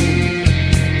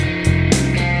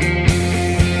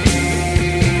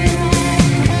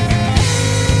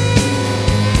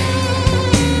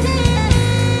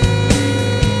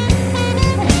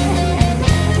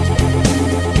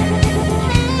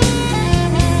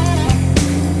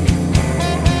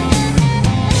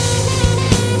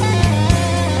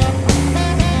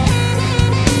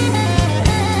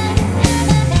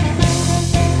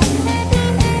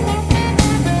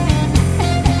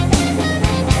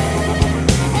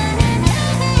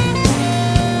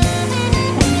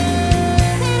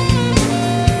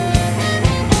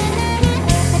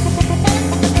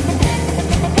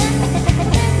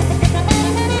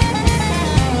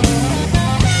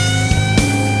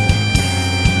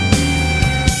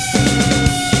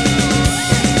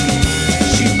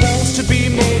 She wants to be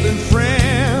more than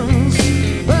friends,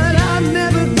 but I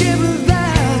never give her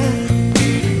that.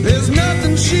 There's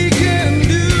nothing she can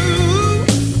do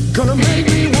gonna make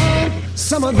me want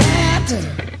some of that.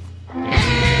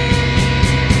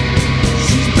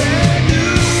 She's bad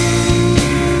news.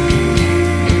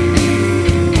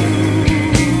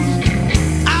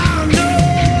 I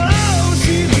know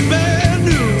she's bad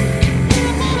news.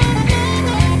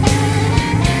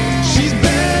 She's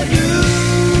bad news.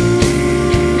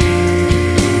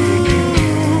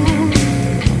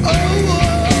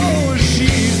 Oh,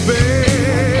 she's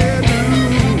bad news.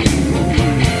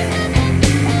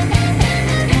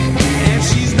 And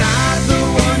she's not the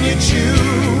one you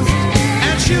choose,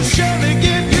 and she'll surely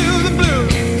give you the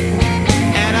blues.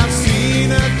 And I've seen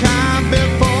her kind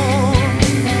before.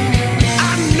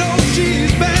 I know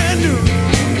she's bad news.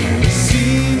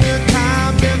 Seen her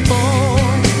kind before,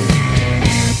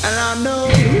 and I know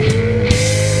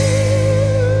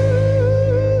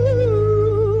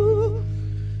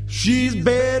she's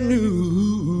bad news.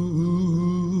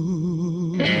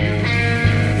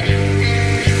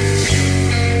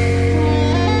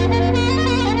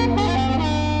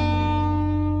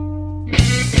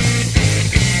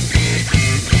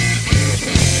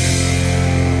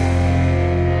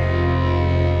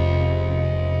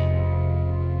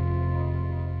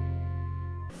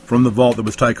 From the vault, that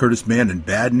was Ty Curtis Band and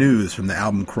Bad News from the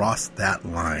album Cross That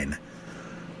Line.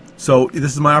 So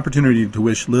this is my opportunity to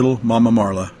wish little Mama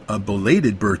Marla a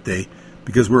belated birthday,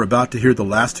 because we're about to hear the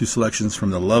last two selections from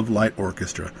the Love Light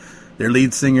Orchestra. Their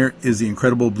lead singer is the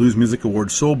incredible Blues Music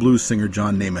Award soul blues singer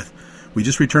John Namath. We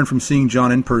just returned from seeing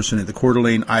John in person at the Coeur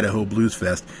d'Alene, Idaho Blues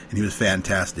Fest, and he was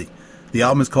fantastic. The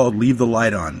album is called Leave the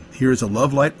Light On. Here is a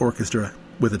Love Light Orchestra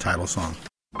with a title song.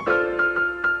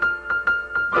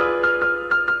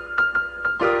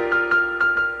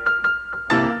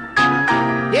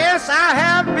 Yes, I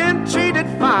have been treated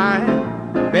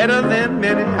fine, better than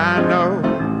many I know.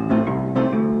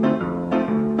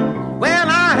 Well,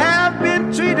 I have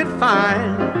been treated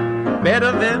fine,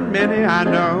 better than many I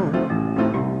know.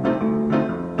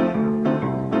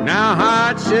 Now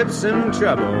hardships and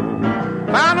trouble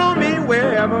follow me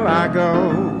wherever I go.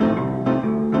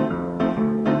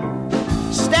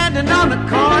 Standing on the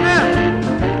corner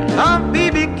of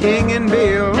B.B. King and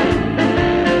Bill.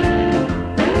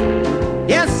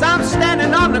 Yes, I'm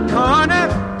standing on the corner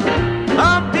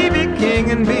of B.B. King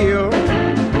and Bill,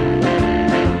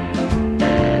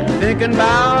 thinking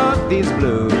about these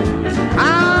blues,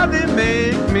 how they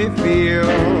make me feel.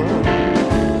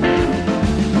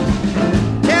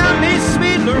 Tell me,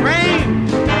 sweet Lorraine,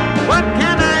 what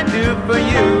can I do for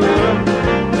you?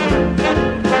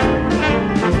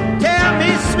 Tell me,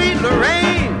 sweet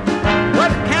Lorraine,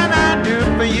 what can I do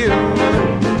for you?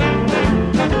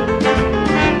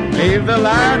 Leave the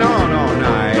light on all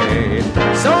night,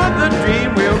 so the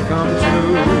dream will come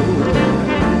true.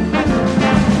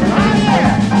 Oh,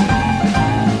 yeah!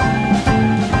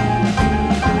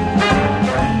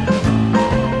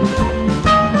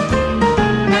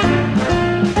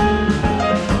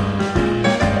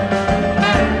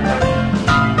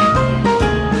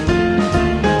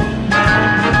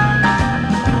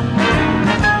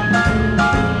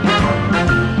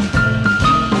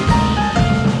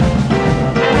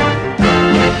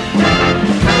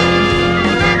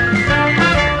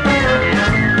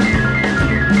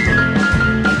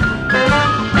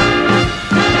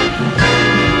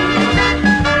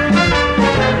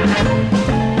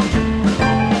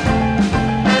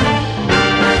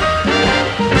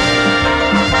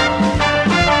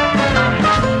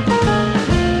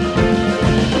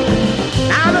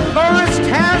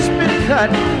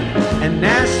 And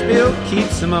Nashville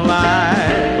keeps them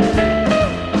alive.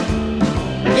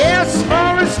 Yes,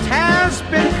 forest has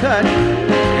been cut,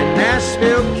 and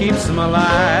Nashville keeps them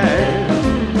alive.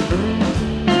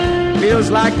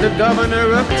 Feels like the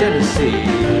governor of Tennessee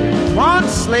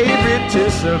wants slavery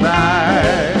to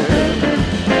survive.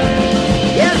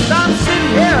 Yes, I'm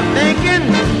sitting here thinking,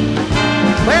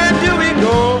 where do we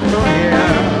go from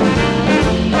here?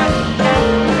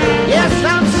 Yes,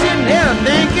 I'm sitting here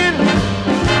thinking,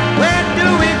 where do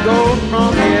we go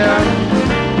from here?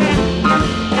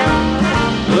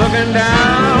 Looking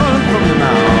down from the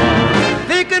mountain,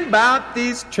 thinking about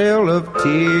these trail of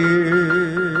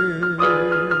tears.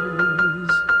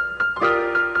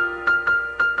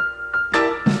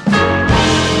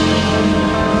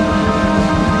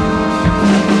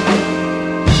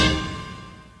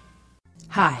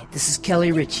 Hi, this is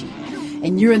Kelly Ritchie,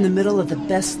 and you're in the middle of the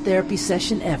best therapy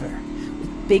session ever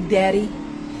with Big Daddy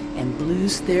and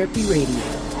Blues Therapy Radio.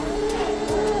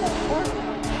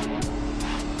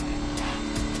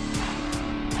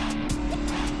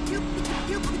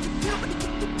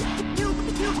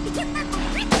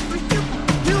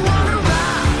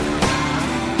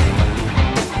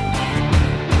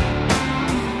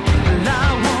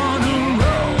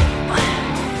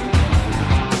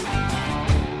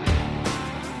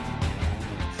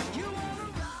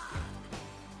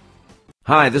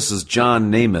 Hi, this is John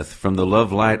Namath from the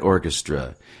Love Light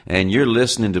Orchestra, and you're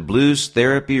listening to Blues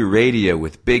Therapy Radio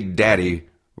with Big Daddy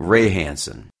Ray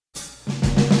Hansen.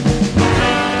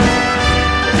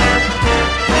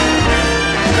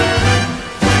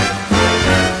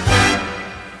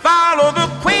 Follow the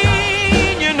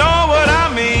queen, you know what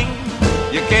I mean.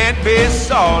 You can't be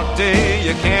salty,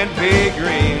 you can't be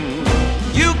green.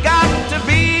 You got to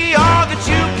be all that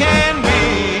you can be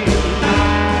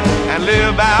and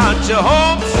live out your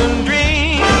hopes and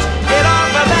dreams. Get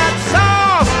off of that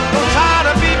sauce, don't try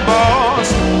to be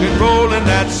boss. Quit rolling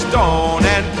that stone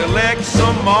and collect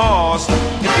some moss.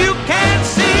 If you can't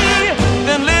see,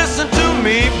 then listen to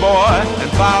me, boy,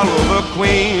 and follow the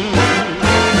queen.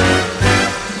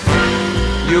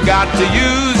 You got to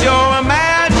use your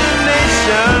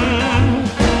imagination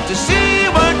to see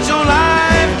what your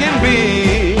life can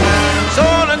be. So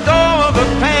let go of the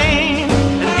pain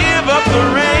and give up the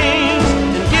reins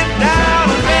and get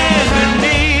down and bend your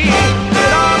knee.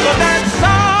 Get off of that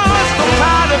sauce, don't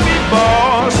try to be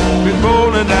boss. Quit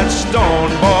rolling that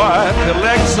stone, boy,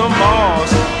 collect some moss.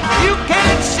 You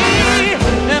can't see,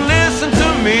 then listen to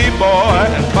me, boy,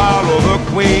 and follow the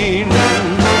queen.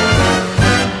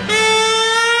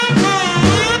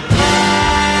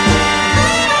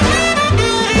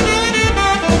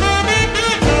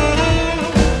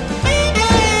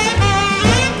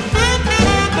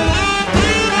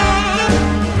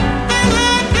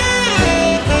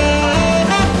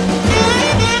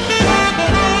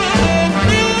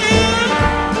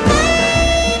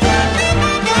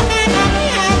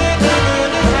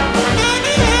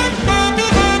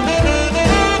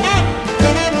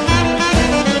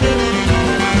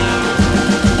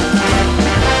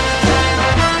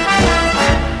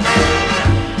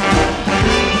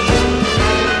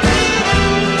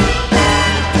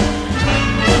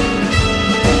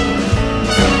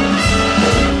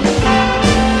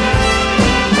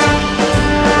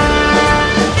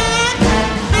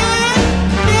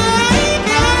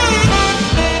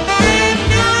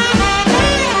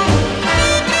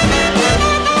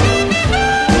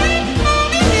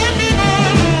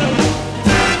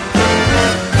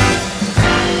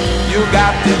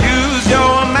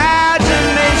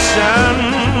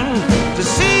 to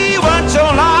see what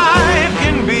your life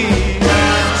can be.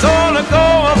 So let go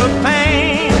of the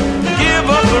pain, give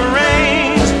up the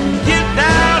reins, get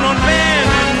down on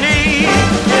bended knee,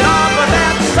 get off of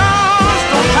that sauce,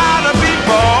 don't try to be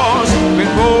boss, quit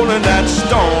rolling that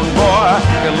stone, boy,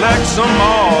 collect some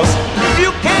moss. If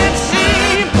you can't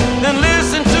see, then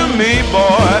listen to me,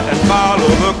 boy, and follow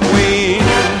the queen.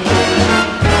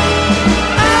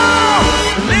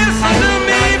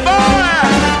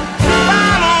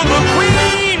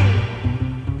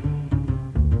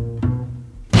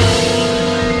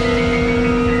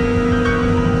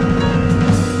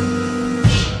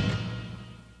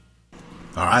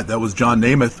 That was John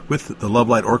Namath with the Love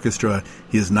Light Orchestra,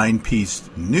 his 9-piece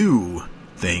new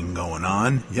thing going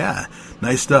on. Yeah,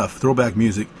 nice stuff. Throwback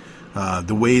music.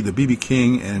 The way the B.B.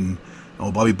 King and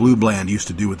Bobby Blue Bland used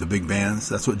to do with the big bands.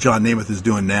 That's what John Namath is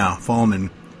doing now, following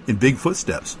in big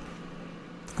footsteps.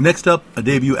 Next up, a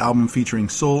debut album featuring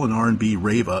soul and R&B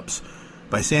rave-ups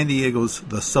by San Diego's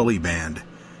The Sully Band.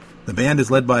 The band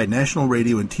is led by national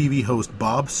radio and TV host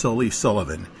Bob Sully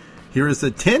Sullivan. Here is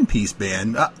the 10-piece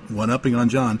band, one-upping on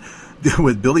John,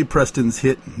 with Billy Preston's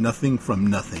hit, Nothing from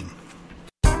Nothing.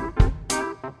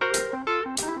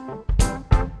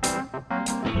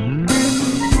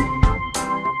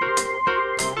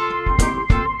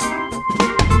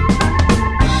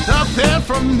 Nothing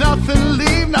from nothing,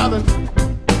 leave nothing.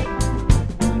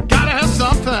 Gotta have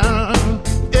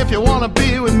something if you wanna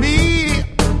be with me.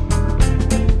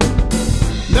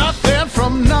 Nothing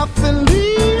from nothing,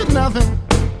 leave nothing.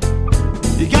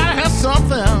 You gotta have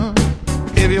something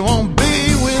if you won't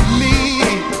be with me.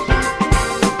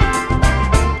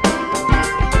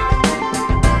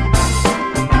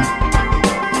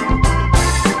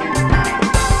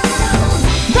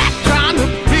 Not trying to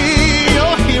be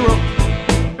your hero,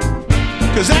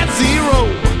 'cause that zero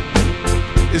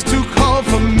is too cold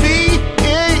for me.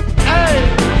 Hey, hey.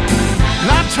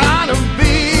 Not trying to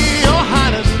be your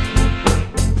highness,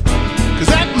 'cause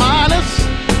that minus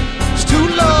is too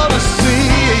low to see.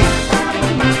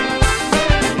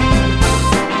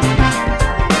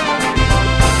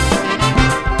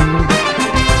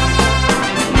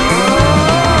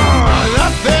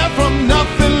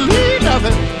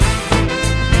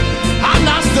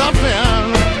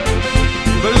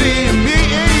 Believe me,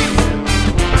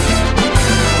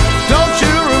 don't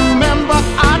you remember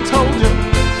I told you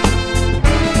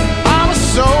I'm a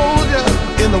soldier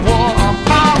in the war on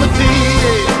poverty?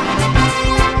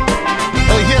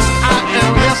 Yes I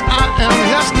am, yes I am,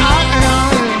 yes I am.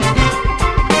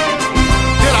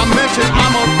 Did I mention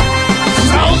I'm a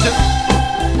soldier?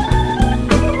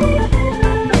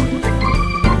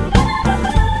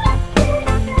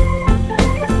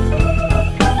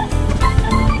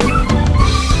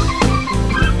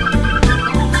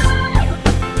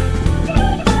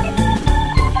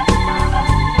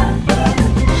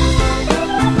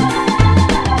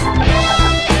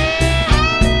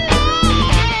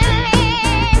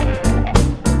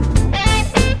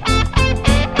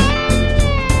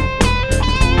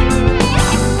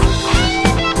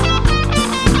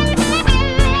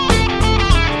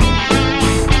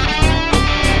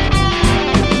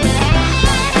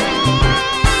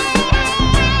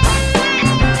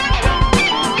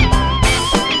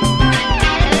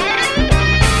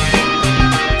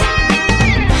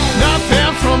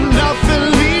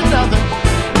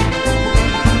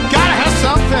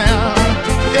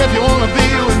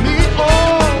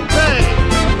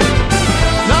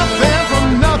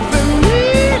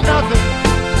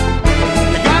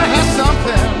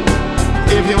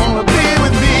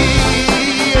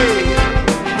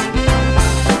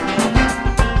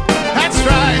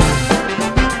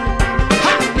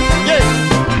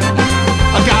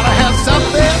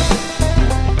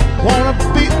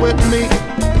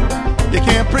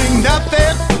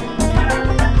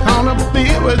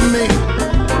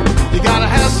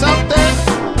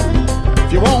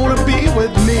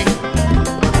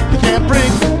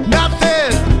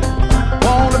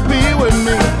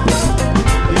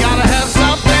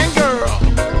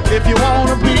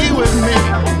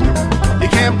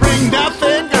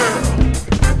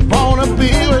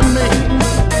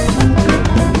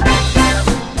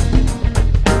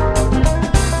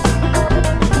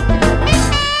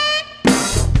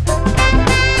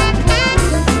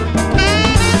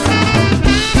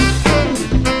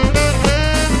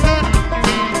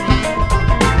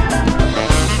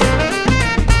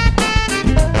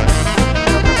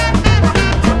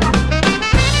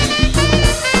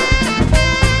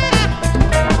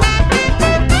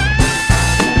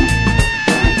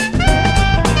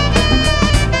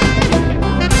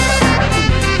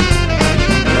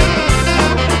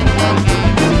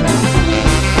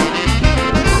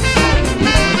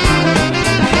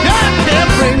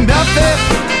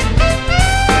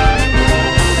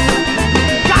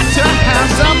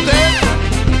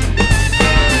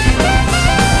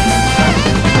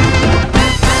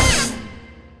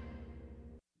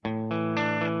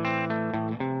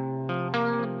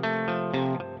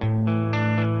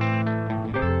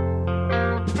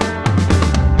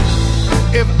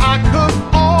 could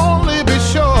only be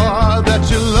sure that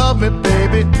you love me,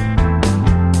 baby.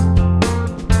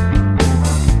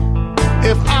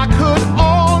 If I could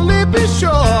only be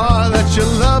sure that you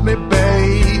love me,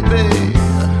 baby.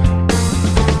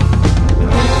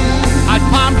 I'd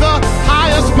climb the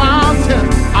highest mountain,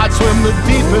 I'd swim the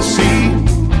deepest sea.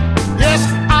 Yes,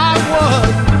 I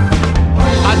would.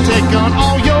 I'd take on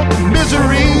all your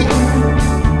misery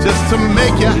just to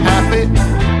make you happy.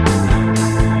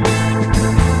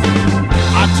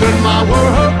 I turn my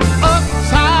world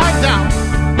upside down.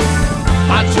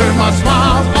 I turn my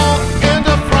smiles all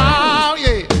into frown,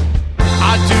 yeah.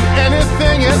 I'd do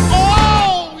anything and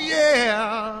oh,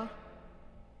 yeah.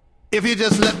 If you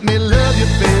just let me love you,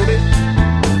 baby.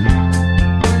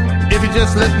 If you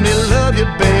just let me love you,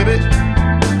 baby.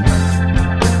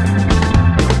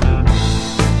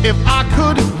 If I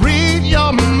could read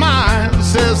your mind,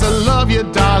 says I love you,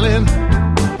 darling.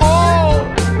 Oh,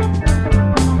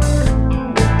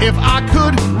 if I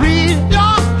could read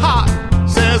your heart,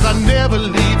 says I never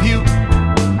leave you.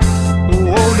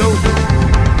 Oh no,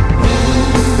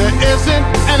 there isn't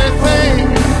anything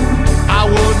I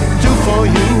wouldn't do for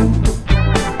you.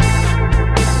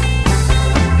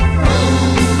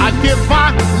 I'd give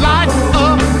my life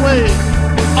away,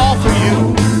 all for you.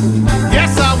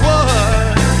 Yes, I would.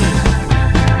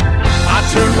 I'd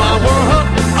turn my world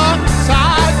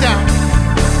upside down.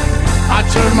 I'd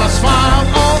turn my smile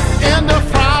all into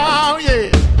frown,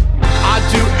 yeah. I'd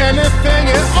do anything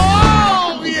and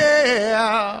oh,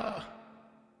 yeah.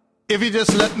 If you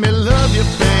just let me love you,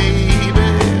 baby.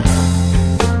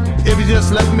 If you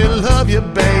just let me love you,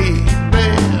 baby.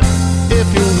 If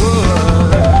you would.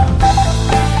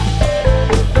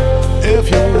 If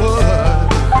you would.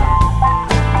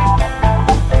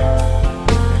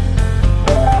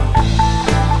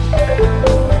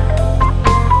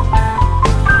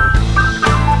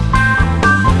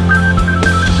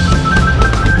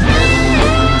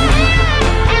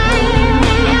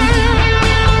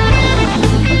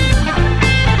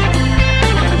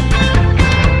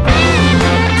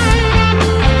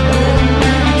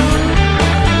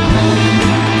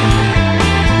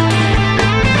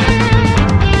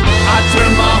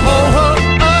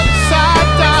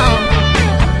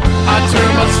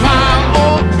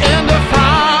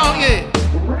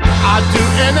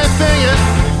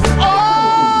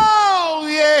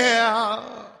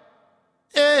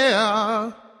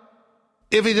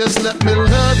 If you just let me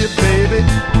love you, baby.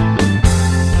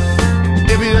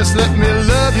 If you just let me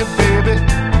love you, baby.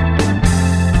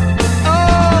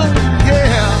 Oh,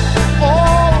 yeah.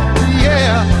 Oh,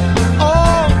 yeah.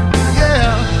 Oh,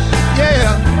 yeah.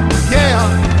 Yeah. Yeah.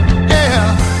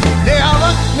 Yeah.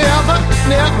 Never, never,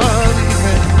 never leave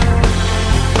me.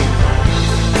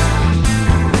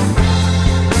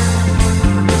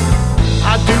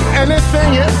 I'd do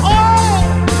anything at all.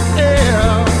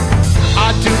 Yeah.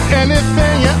 I'd do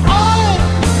anything at all,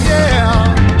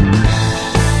 yeah.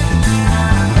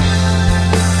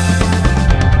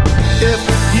 If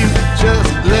you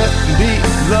just let me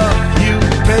love you,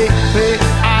 baby,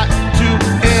 I'd do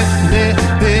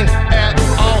anything at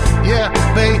all, yeah,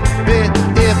 baby.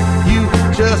 If you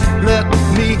just let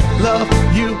me love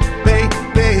you,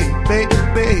 baby,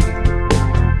 baby.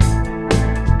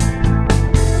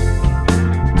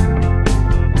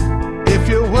 If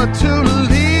you were to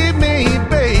leave me,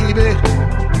 baby,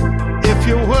 if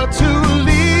you were to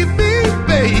leave me,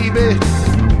 baby,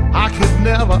 I could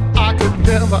never, I could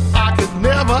never, I could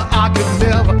never, I could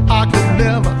never, I could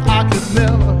never, I could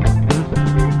never,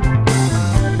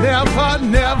 never,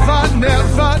 never,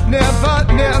 never, never, never,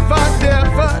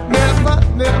 never, never,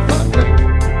 never.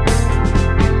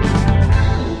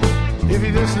 If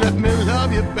you just let me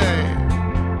love you, babe.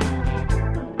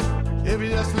 If you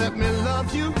just let me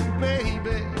love you, baby.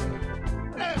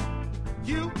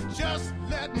 You just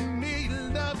let me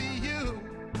love you.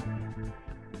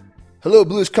 Hello,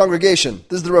 Blues congregation.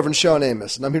 This is the Reverend Sean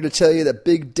Amos, and I'm here to tell you that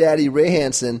Big Daddy Ray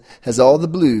Hansen has all the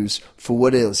blues for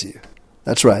what ails you.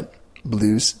 That's right,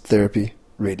 Blues Therapy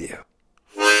Radio.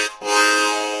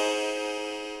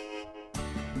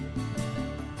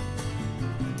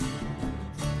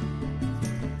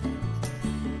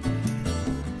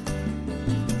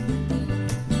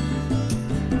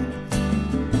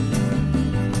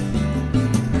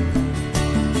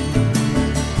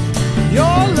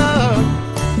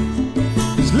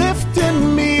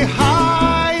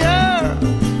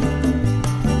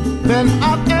 Than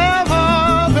I've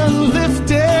ever been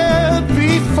lifted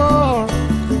before.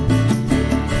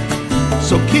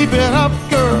 So keep it up,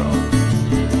 girl,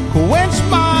 quench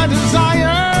my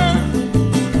desire,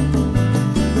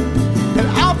 and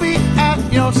I'll be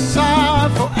at your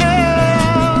side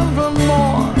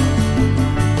forevermore.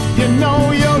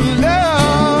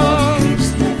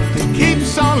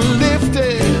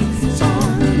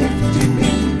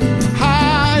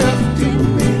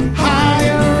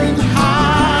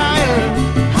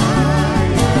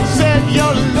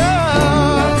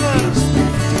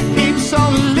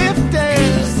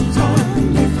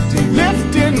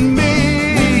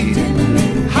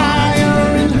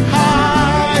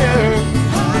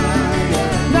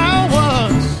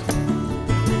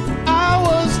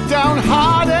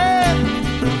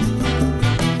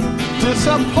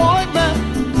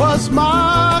 was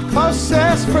my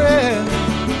closest friend.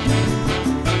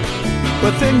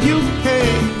 But then you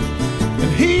came,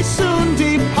 and he soon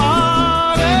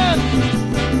departed.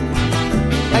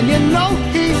 And you know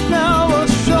he never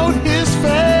showed his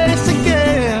face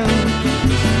again.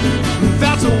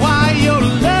 That's why your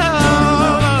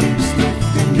love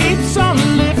keeps on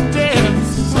lifting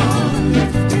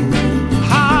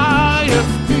higher,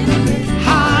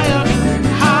 higher,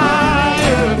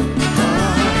 higher.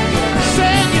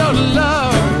 Say your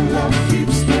love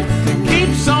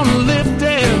keeps on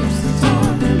lifting,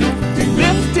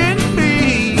 lifting me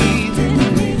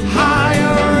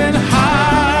higher and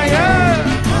higher.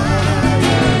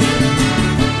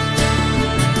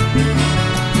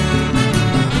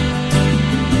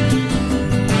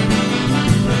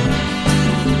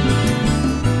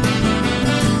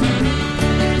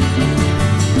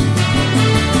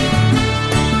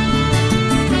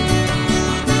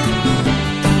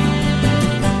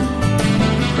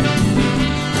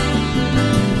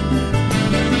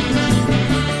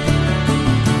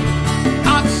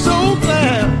 I'm so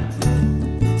glad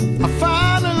I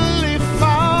finally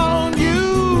found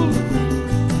you.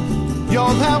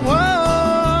 You're that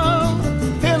one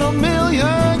in a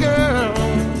million, girl.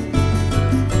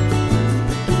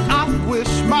 I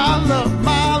wish my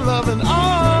loving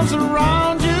arms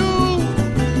around you.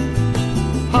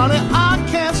 Honey, I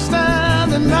can't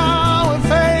stand it now and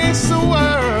face the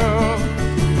world.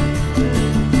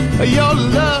 Your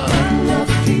love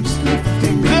keeps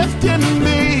lifting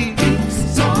me,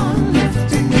 keeps on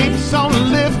lifting,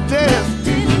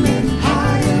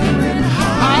 higher and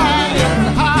higher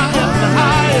and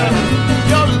higher.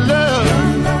 Your love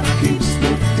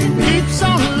keeps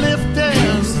on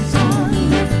lifting,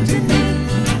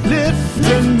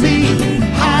 lifting me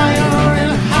higher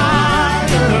and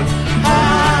higher,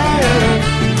 higher.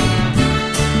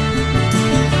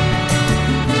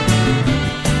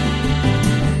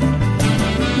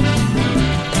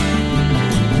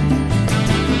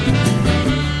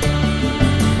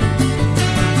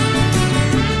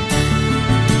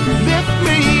 Lift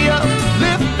me up,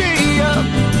 lift me up,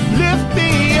 lift me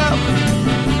up.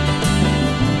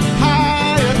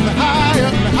 Higher and higher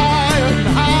and higher and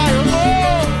higher.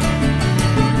 Oh.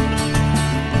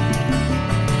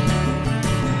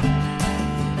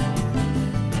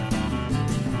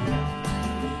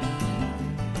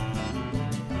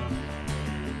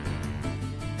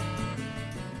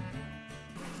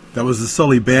 That was the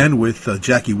Sully Band with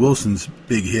Jackie Wilson's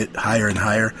big hit, Higher and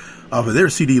Higher, off of their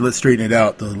CD, Let's Straighten It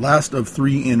Out, the last of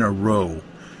 3 in a row.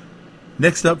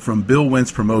 Next up from Bill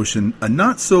Wentz Promotion, a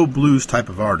not-so-blues type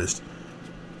of artist,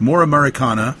 more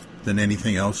Americana than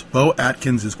anything else. Bo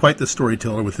Atkins is quite the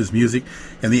storyteller with his music,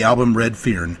 and the album Red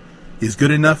Fearn is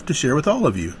good enough to share with all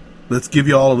of you. Let's give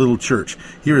you all a little church.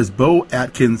 Here is Bo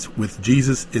Atkins with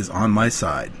Jesus is on My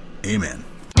Side. Amen.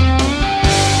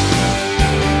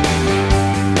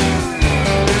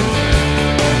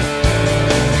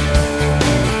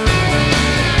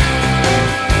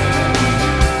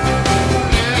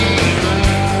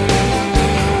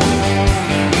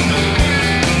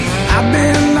 I've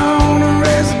been known to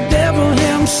raise the devil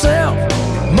himself.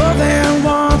 More than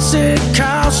once it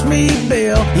cost me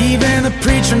bail. Even the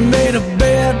preacher made a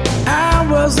bet I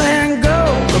was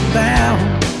Angola bound.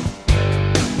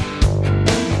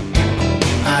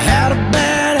 I had a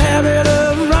bad habit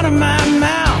of running my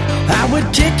mouth. I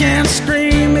would kick and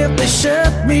scream if they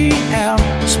shut me out.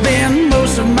 Spend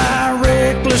most of my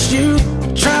reckless youth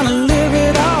trying to live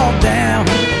it all down.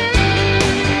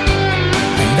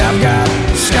 And I've got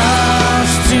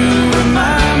scars to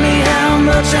remind me how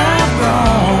much I've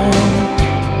grown.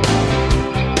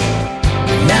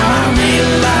 Now I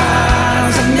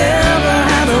realize I never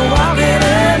had to walk it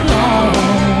alone.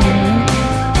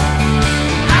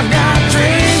 I've got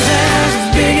dreams as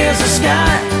big as the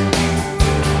sky,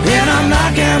 and I'm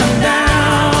knocking them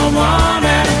down one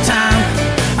at a time.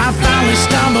 I finally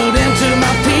stumbled into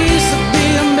my piece of the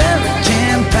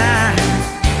American pie.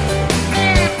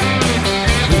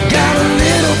 Got a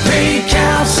little big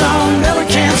house on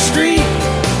Millican Street,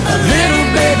 a little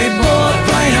baby boy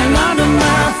playing under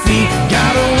my feet.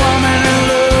 Got a woman who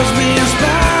loves me in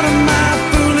spite of my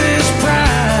foolish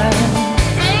pride.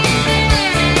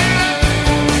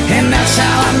 And that's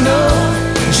how I know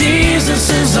Jesus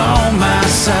is on my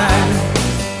side.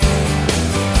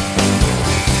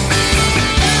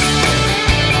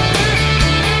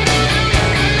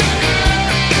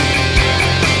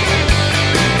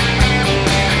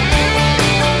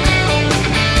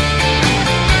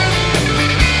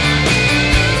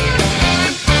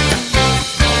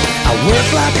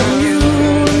 Work like a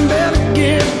mule and better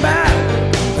get by.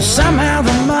 Somehow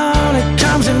the money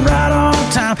comes in right on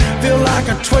time.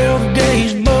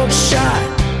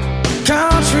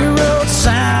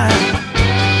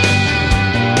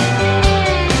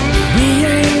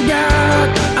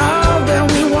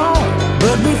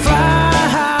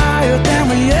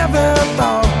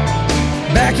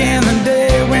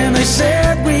 they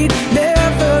said we'd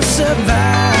never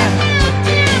survive.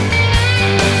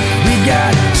 We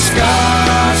got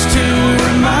scars to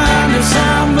remind us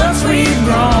how much we've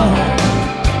grown.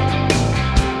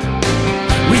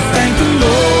 We thank the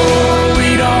Lord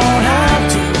we don't have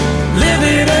to live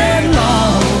it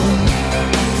alone.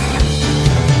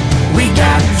 We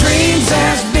got dreams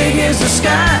as big as the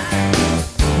sky.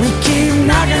 We keep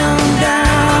knocking them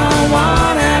down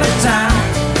one at a time.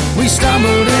 We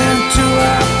stumbled into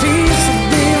a piece of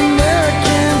the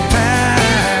American pie.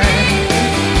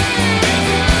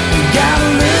 We got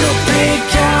a little pink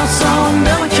house on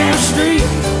Mellencamp Street,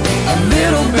 a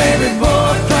little baby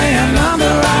boy playing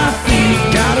under our feet.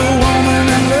 Got a woman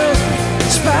that loves me in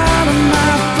spite of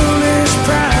my foolish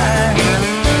pride.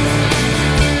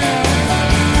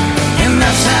 And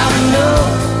that's how we know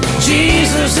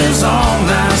Jesus is on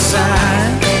our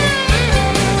side.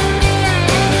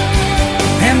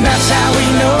 And that's how we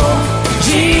know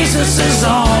Jesus is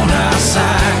on our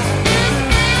side.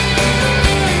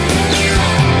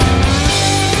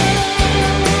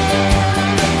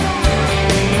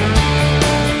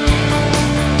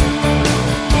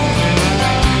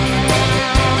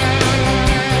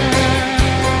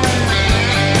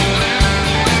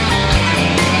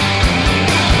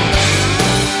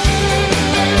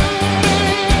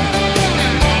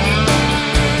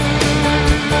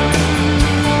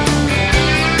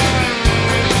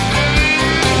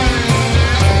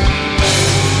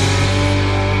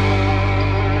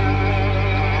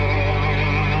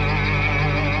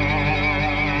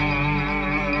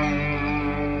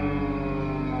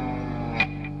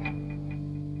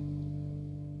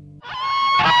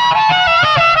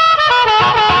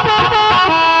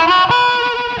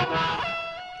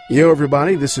 Yo,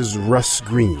 everybody, this is Russ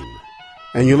Green,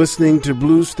 and you're listening to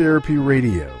Blues Therapy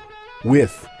Radio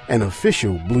with an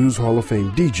official Blues Hall of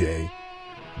Fame DJ,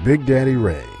 Big Daddy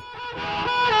Ray.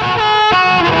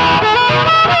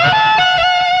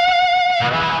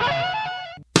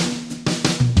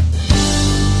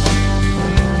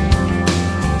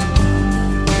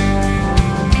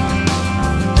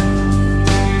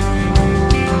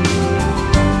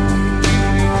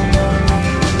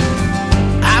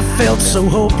 Felt so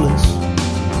hopeless,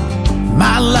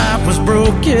 my life was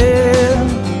broken.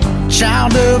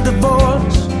 Child of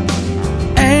divorce,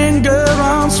 anger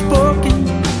unspoken.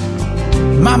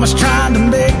 Mama's trying to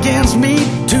make ends meet,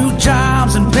 2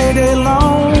 jobs and payday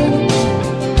loans.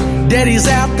 Daddy's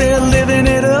out there living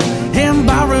it up in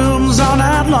barrooms all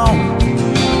night long.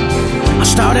 I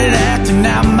started acting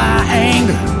out my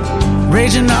anger,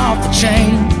 raging off the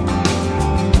chain.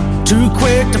 Too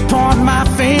quick to point my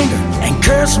finger and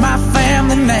curse my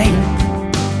family name.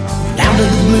 Down to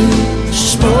the blue, she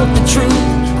spoke the truth.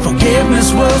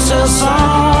 Forgiveness was her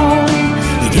song.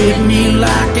 It hit me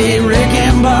like a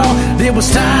wrecking ball. It was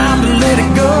time to let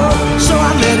it go, so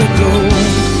I let it go.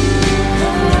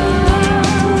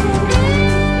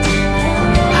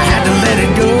 I had to let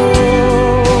it go.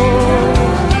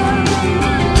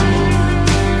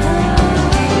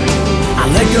 I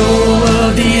let go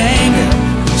of the anger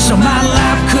so my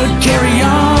life could carry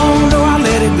on. No, I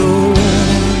let it go.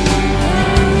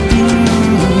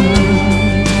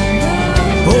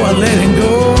 Oh, I let it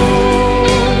go.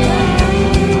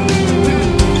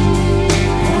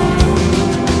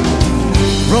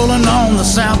 Rolling on the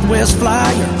Southwest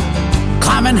Flyer,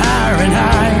 climbing higher and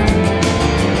higher.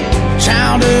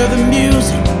 Child of the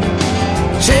music,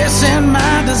 chasing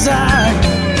my desire.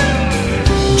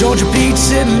 Georgia Pete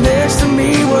sitting next to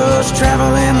me was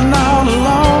traveling all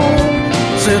alone.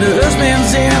 Said her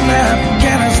husband's in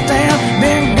Afghanistan,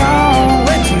 been gone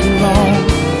way too long.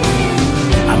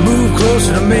 I moved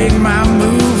closer to make my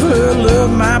move, her love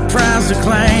my prize to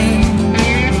claim.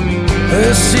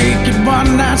 A secret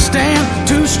one night stand,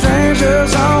 2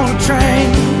 strangers on a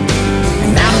train.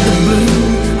 And out of the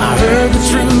blue, I heard the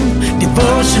truth,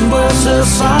 devotion was her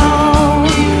song.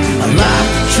 A life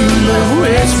of true love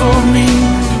waits for me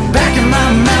back in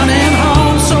my mountain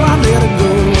home, so I let her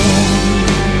go.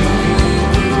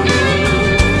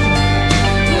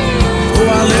 Oh,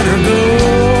 I let her go.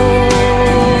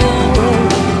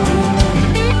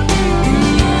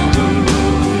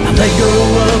 I let go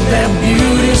of that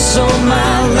beauty so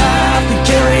my life could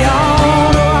carry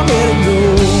on. Oh, I let her go.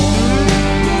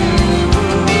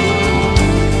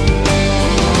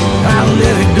 I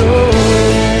let it go.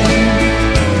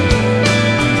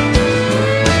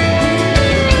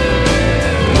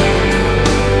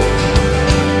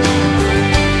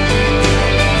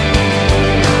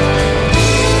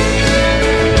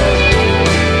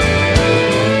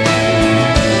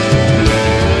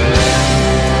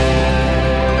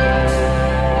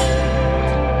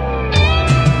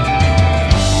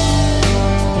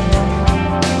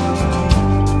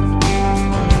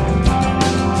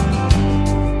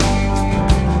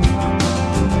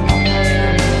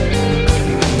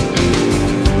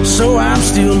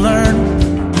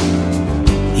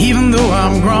 even though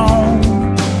I'm grown.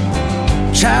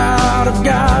 Child of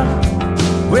God,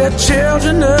 we're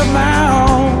children of my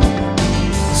own.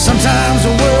 Sometimes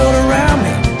the world around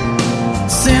me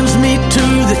sends me to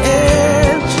the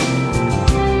edge.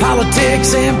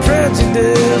 Politics and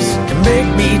prejudice can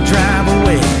make me drive a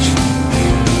wedge.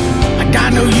 I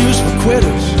got no use for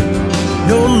quitters,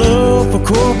 no love for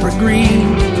corporate greed,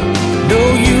 no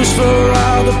use for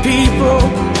all the people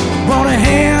want a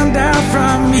handout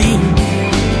from me.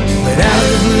 But out of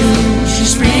the blue, she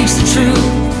speaks the truth.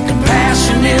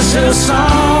 Compassion is her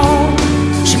song.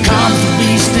 She calms the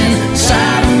beast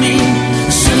inside of me,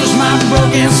 soothes my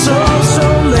broken soul, so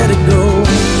let it go.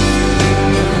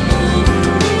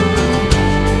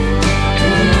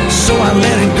 So I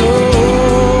let it go.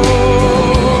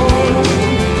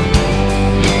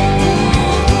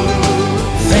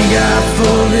 Thank God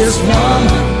for this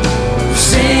woman who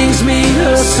sings me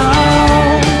her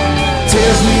song,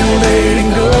 tells me to let it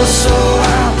go, so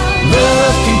our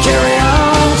love can carry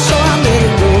on. So I let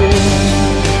it go.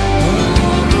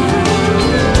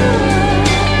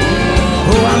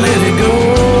 Oh, I let it go.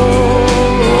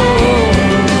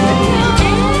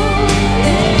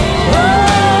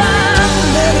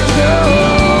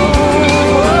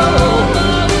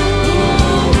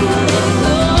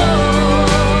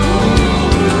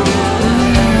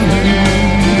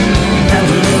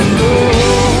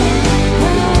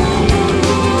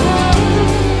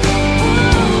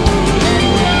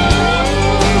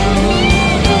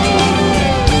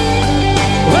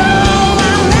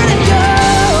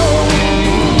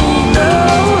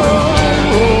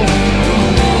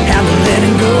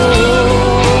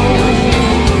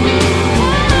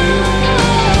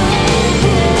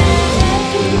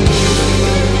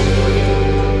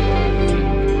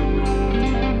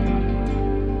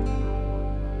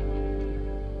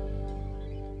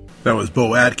 That was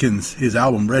Bo Atkins, his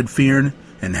album Red Fearn,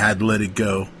 and Had to Let It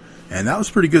Go. And that was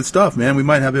pretty good stuff, man. We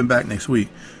might have him back next week.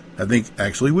 I think,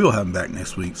 actually, we'll have him back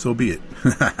next week, so be it.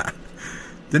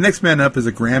 The next man up is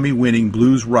a Grammy-winning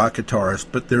blues rock guitarist,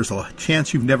 but there's a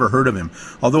chance you've never heard of him.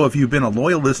 Although if you've been a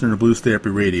loyal listener to Blues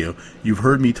Therapy Radio, you've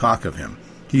heard me talk of him.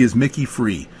 He is Mickey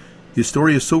Free. His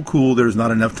story is so cool there's not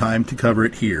enough time to cover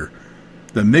it here.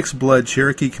 The mixed-blood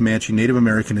Cherokee Comanche Native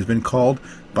American has been called,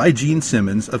 by Gene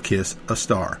Simmons of KISS, a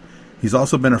star. He's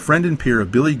also been a friend and peer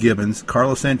of Billy Gibbons,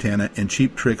 Carlos Santana, and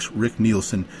Cheap Trick's Rick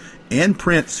Nielsen, and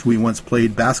Prince, who he once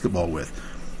played basketball with.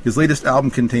 His latest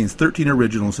album contains 13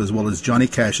 originals as well as Johnny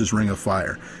Cash's Ring of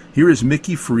Fire. Here is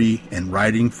Mickey Free and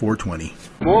Riding 420.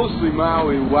 Mostly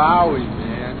Maui Wowie,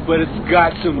 man, but it's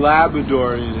got some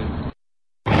Labrador in it.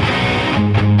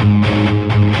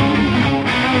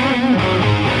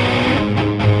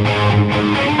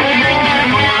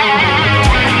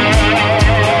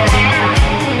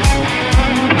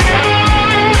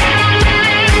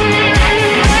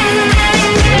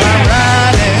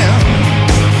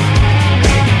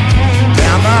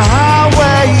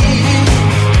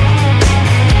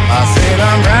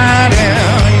 I'm riding,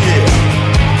 yeah,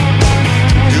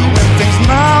 doing things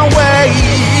my way.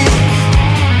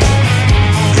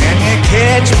 Can you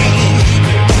catch me?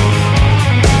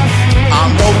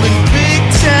 I'm rolling big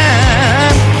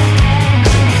time.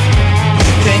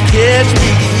 You can't catch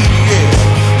me, yeah,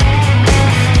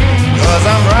 'cause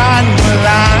I'm riding the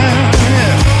line.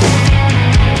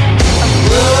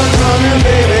 Road running,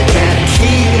 baby, can't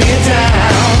keep me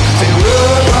down. Say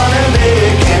road running, baby,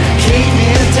 can't keep me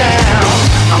down.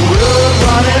 I'm road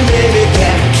running, baby,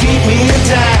 can't keep me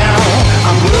down.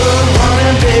 I'm road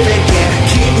running, baby, can't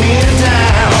keep me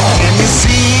down. Can you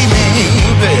see me,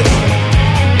 baby?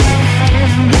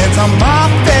 It's on my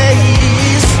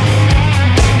face.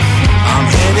 I'm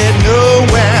headed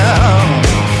nowhere.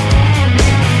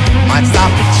 Might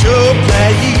stop at your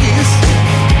place.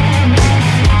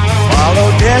 Follow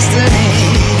destiny,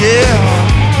 yeah.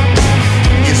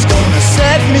 It's gonna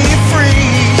set me free.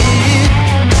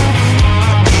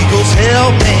 Eagles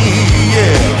help me,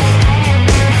 yeah.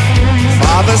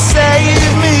 Father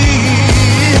save me.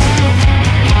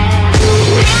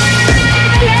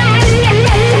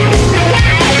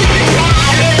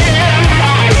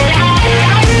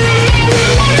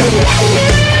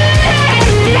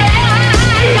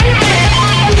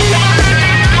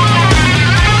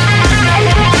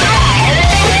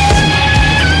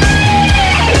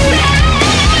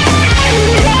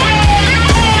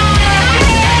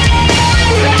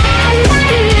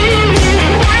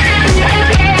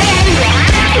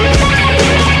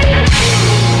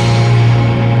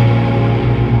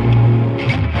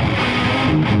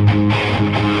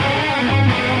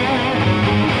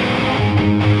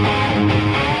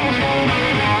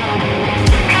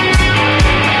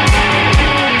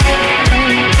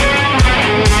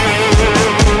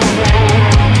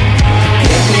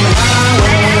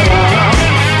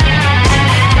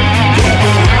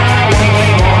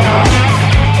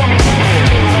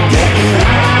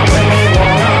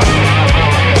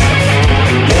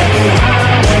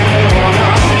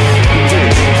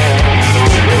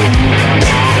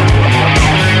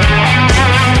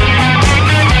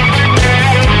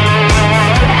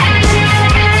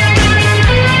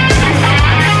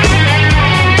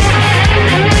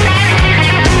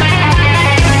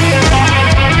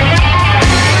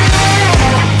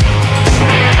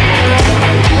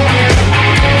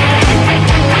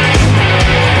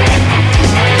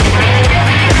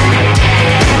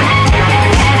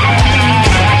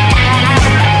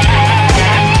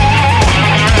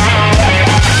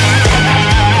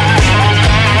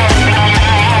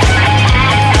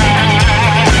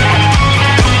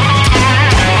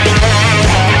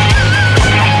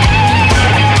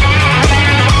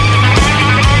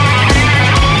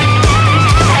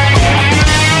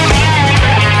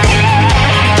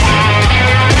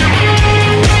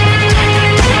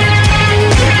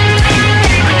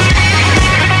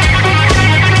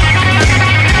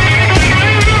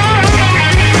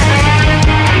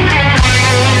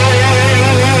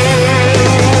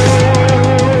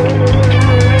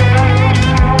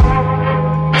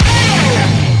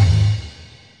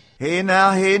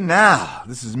 now,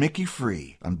 this is Mickey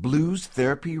Free on Blues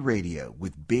Therapy Radio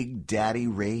with Big Daddy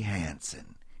Ray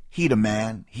Hansen. He the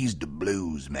man, he's the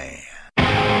blues man.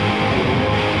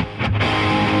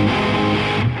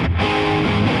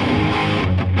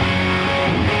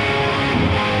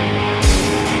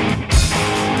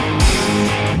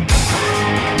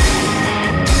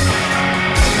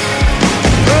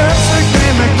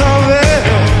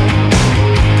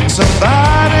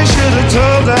 Somebody should have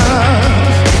told us,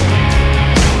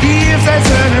 leaves are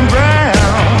turning brown,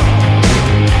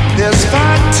 there's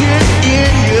fighting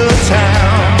in your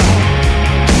town,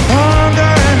 hunger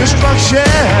and destruction,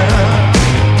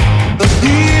 the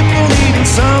people needing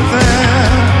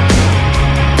something,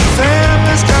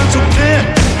 families got to vent,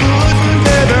 couldn't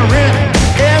pay the rent,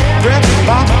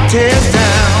 everybody's down.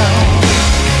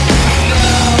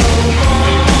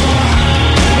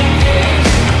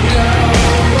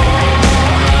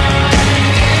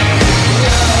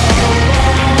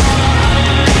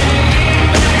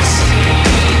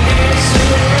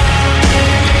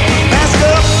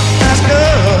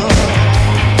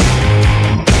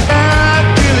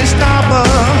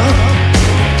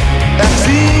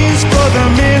 For the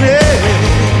minute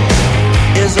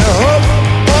is a hope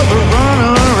for the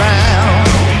runaround.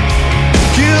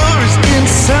 Cure is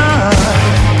inside,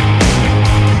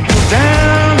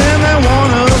 down and they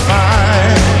wanna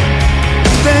find.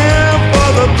 Stand for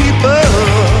the people,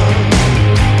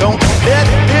 don't let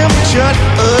them shut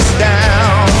us down.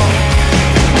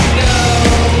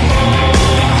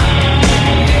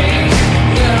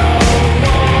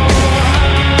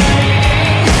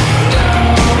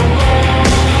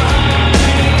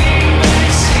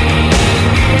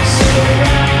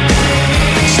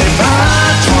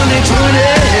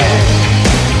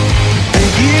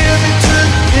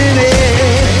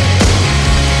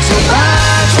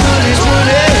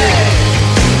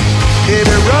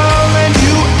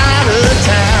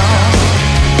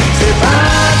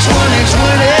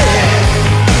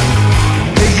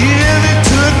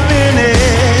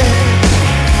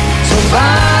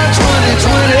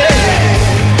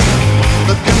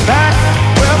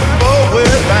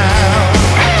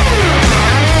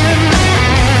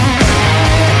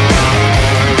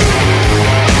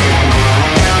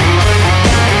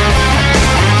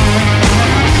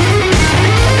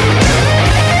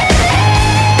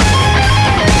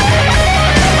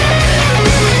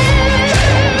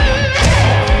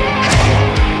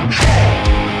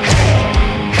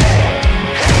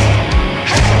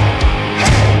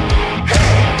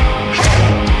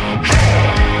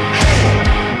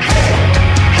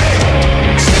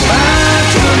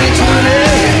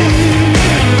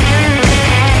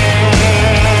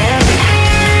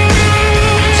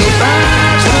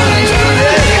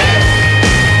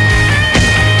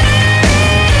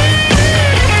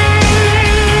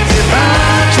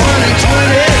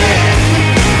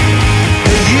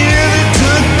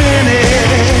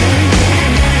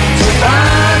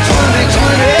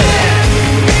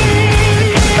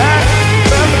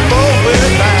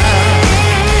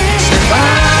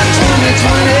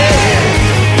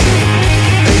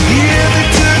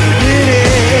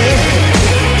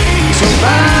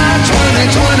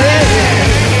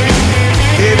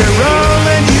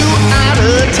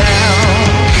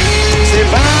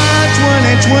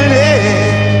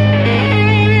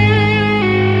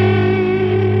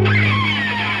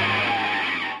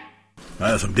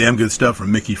 Damn good stuff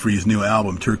from Mickey Free's new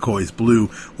album, Turquoise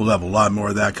Blue. We'll have a lot more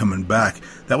of that coming back.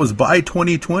 That was by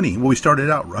 2020. Well, we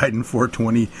started out riding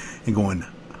 420 and going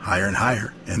higher and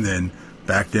higher, and then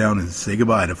back down and say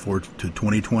goodbye to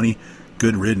 2020.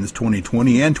 Good riddance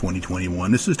 2020 and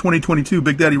 2021. This is 2022,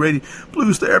 Big Daddy Radio,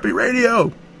 Blues Therapy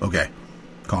Radio. Okay,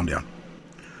 calm down.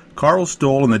 Carl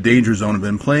Stoll and the Danger Zone have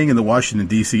been playing in the Washington,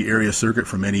 D.C. area circuit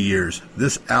for many years.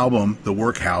 This album, The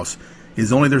Workhouse,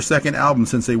 is only their second album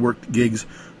since they worked gigs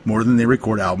more than they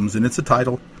record albums, and the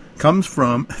title comes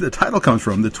from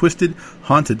the twisted,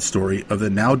 haunted story of the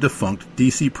now defunct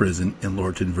D.C. prison in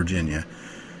Lorton, Virginia.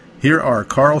 Here are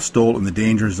Carl Stoll and the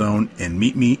Danger Zone and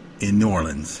Meet Me in New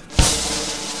Orleans.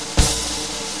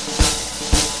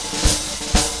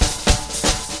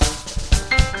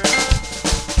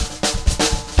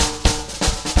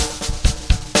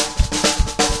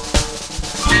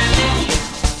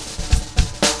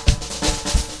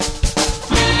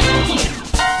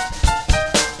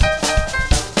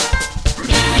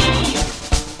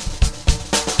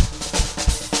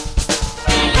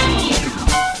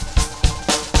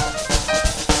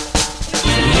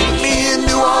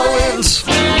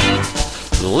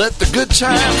 Let the good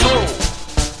times roll.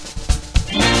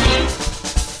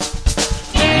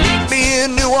 Meet me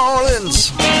in New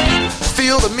Orleans,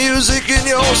 feel the music in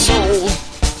your soul.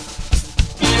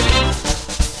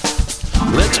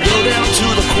 Let's go down to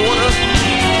the corner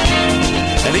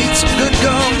and eat some good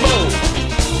gumbo.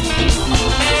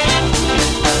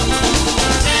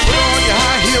 Put on your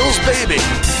high heels, baby.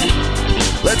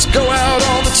 Let's go out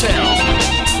on the town.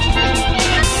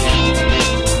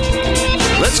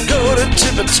 Let's go to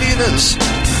Tipitina's.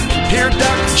 Hear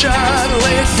Dr. John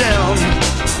lay it down.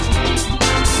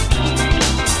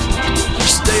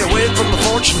 Stay away from the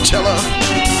fortune teller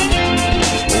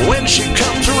when she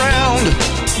comes around.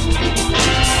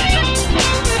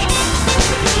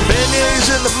 Beignets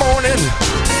in the morning,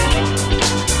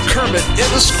 Kermit in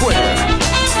the square.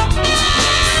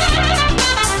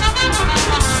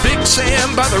 Big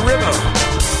Sam by the river,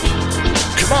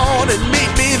 come on and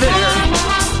meet me there.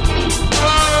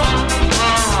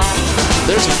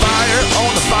 There's a fire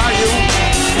on the bayou,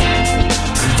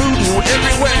 voodoo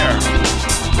everywhere.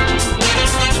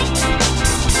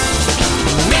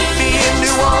 Meet me in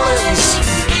New Orleans,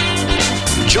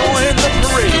 join the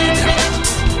parade.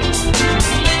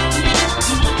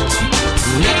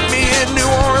 Meet me in New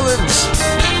Orleans,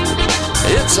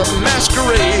 it's a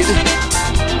masquerade.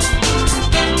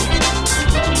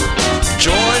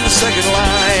 Join the second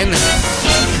line,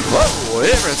 whoa,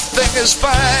 everything is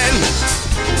fine.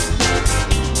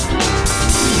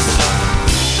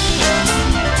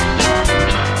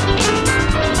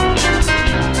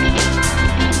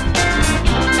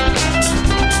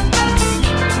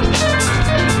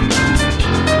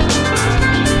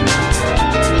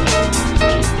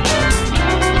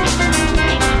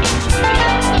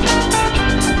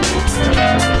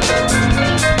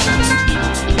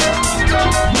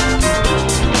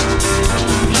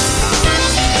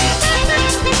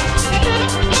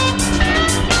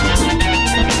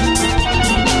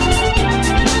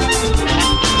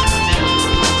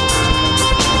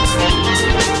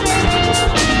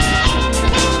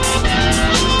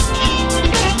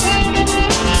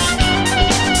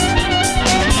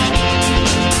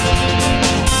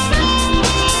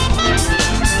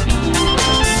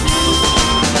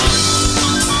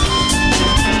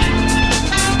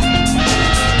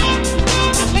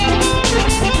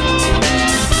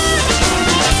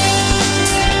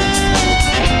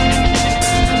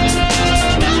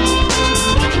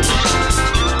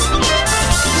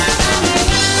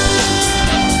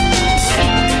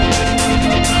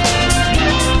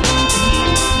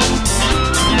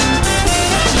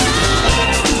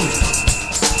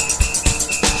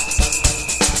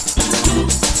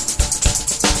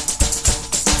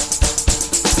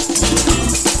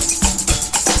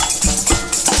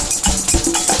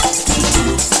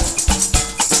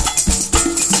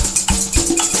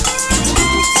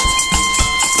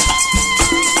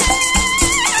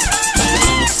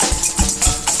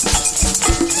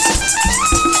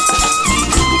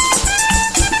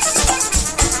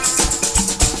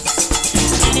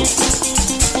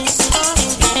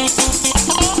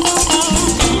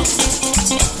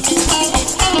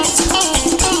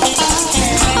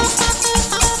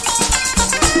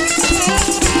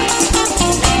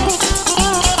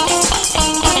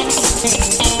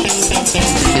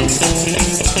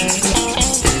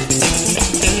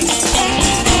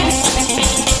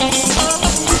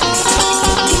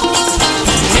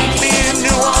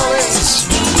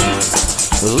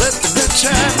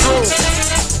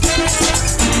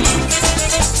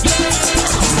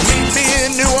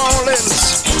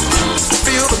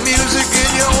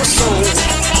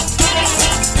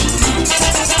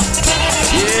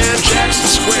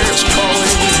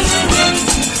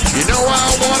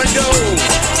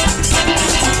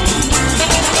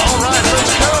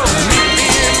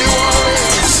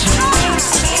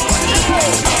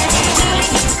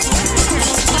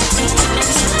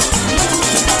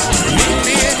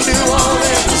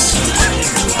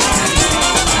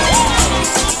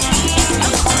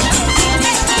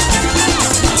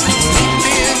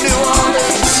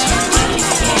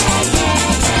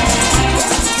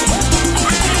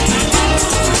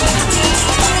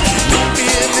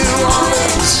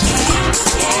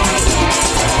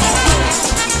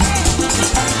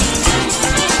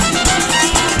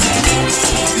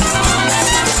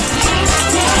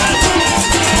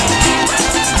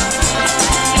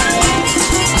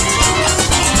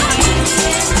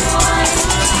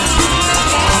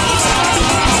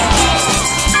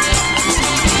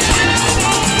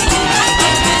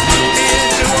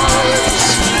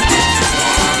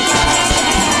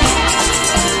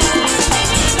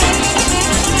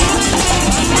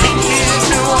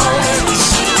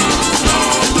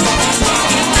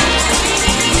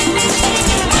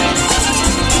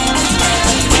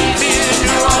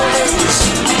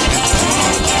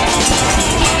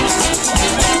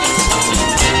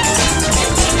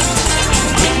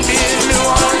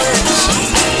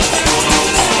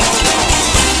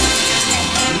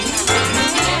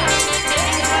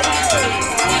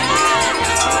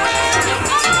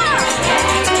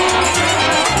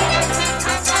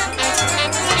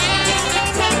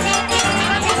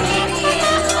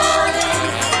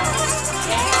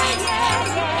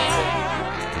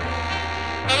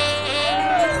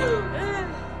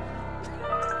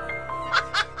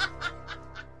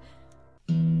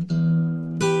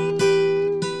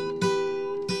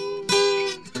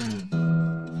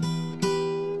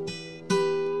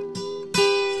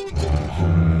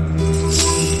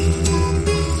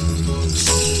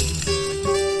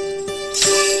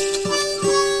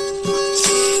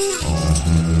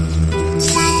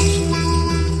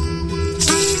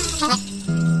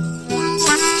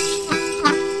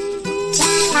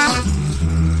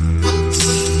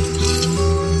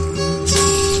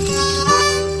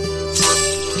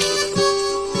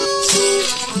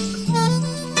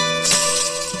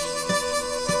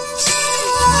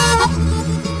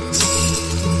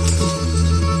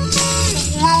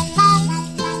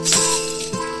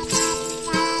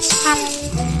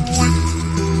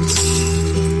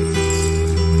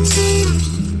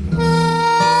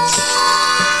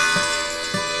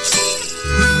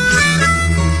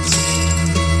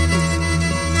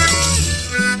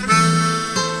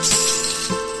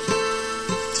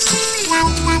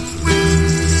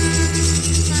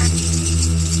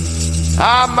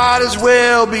 I might as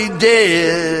well be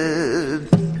dead.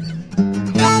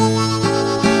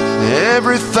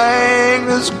 Everything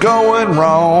is going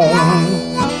wrong.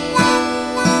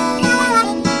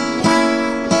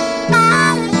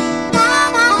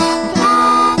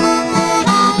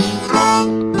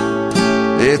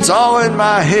 It's all in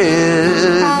my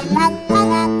head.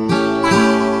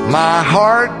 My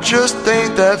heart just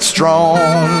ain't that strong.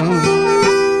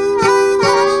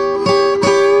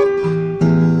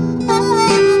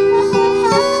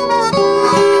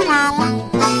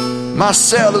 My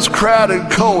cell is crowded,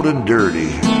 cold, and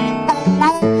dirty.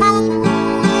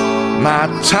 My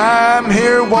time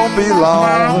here won't be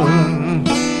long.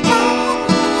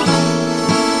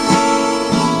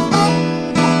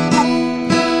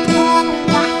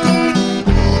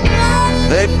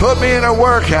 They put me in a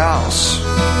workhouse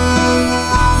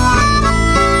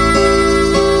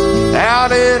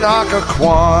out in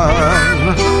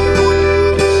Occoquan.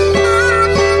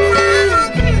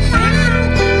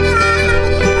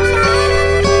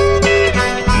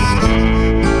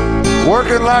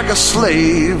 Working like a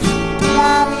slave.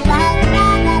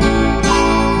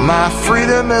 My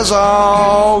freedom is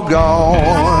all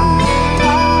gone.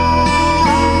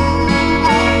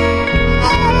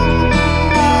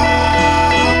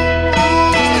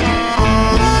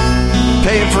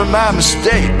 Paying for my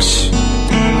mistakes.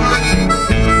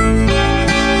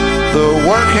 The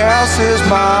workhouse is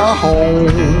my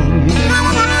home.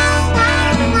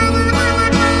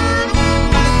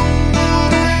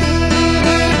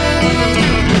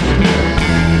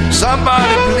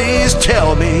 Somebody please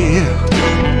tell me,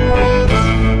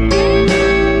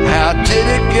 how did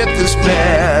it get this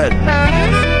bad?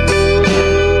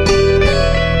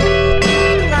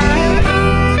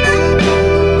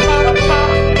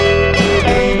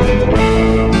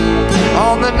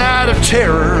 On the night of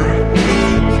terror,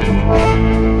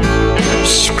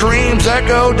 screams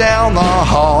echo down the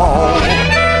hall.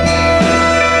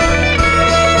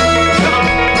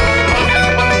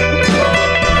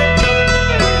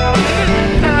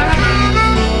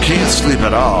 Can't sleep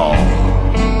at all.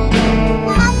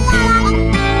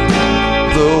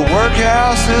 The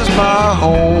workhouse is my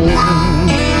home.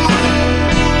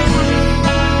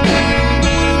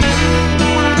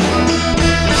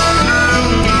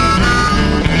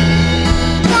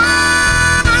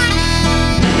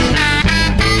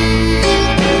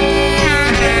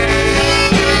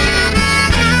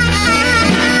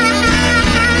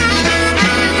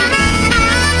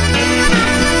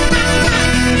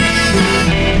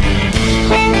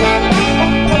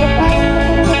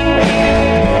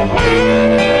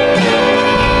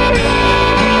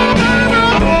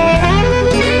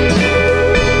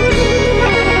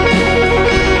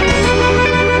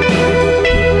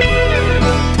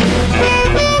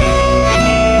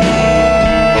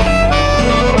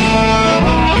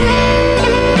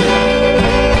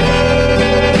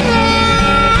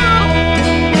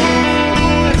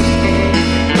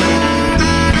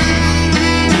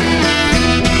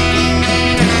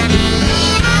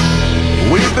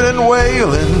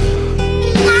 Wailing,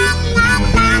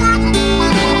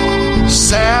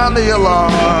 sound the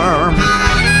alarm.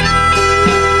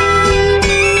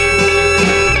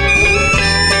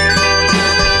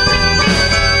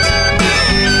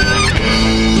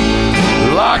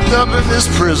 Locked up in this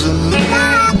prison,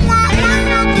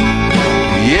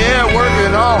 yeah,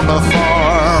 working on the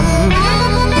farm,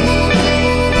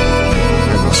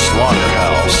 in the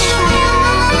slaughterhouse.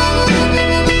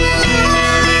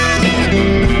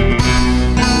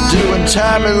 Doing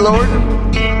time in Lorton.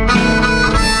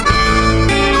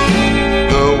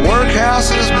 The workhouse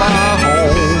is my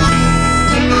home.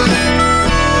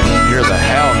 Hear the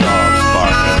hound dogs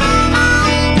barking.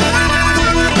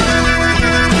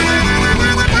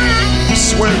 I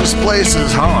swear this place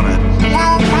is haunted.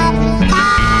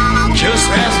 Just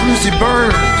ask Lucy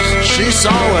Burns, she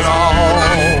saw it all.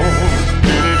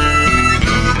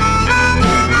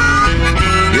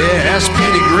 Yeah, ask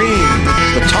Petey Green,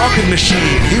 the talking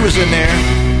machine. He was in there.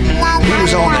 He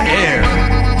was on the air.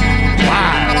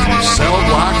 Live from Cell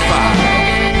Block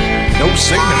 5. No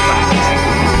signify.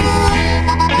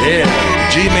 Yeah,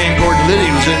 G-Man Gordon Liddy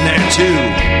was in there too.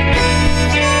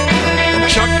 And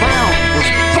Chuck Brown was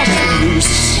busting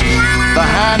loose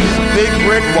behind his big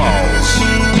brick walls.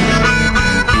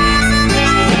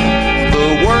 The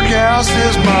workhouse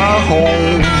is my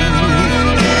home.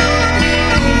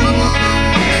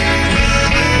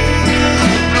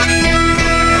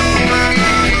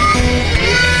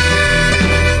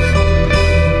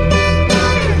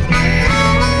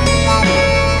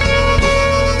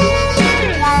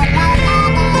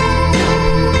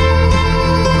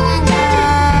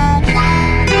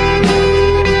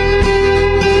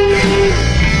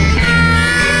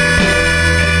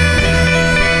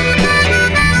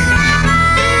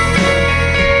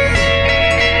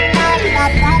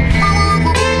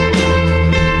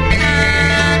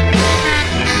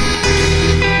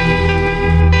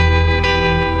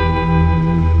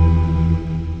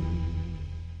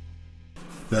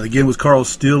 That again was Carl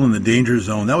Steele in the Danger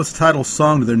Zone. That was the title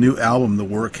song to their new album, The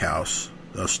Workhouse,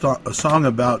 a song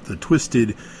about the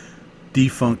twisted,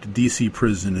 defunct D.C.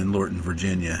 prison in Lorton,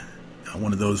 Virginia.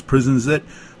 One of those prisons that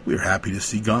we're happy to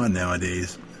see gone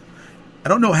nowadays. I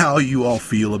don't know how you all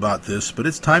feel about this, but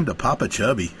it's time to pop a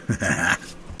chubby.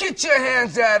 Get your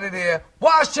hands out of there.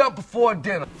 Wash up before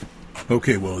dinner.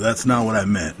 Okay, well, that's not what I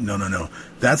meant. No.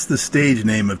 That's the stage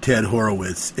name of Ted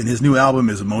Horowitz, and his new album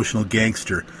is Emotional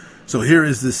Gangster. So here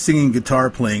is the singing guitar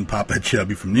playing Papa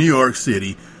Chubby from New York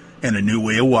City and A New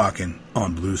Way of Walking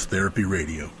on Blues Therapy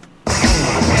Radio.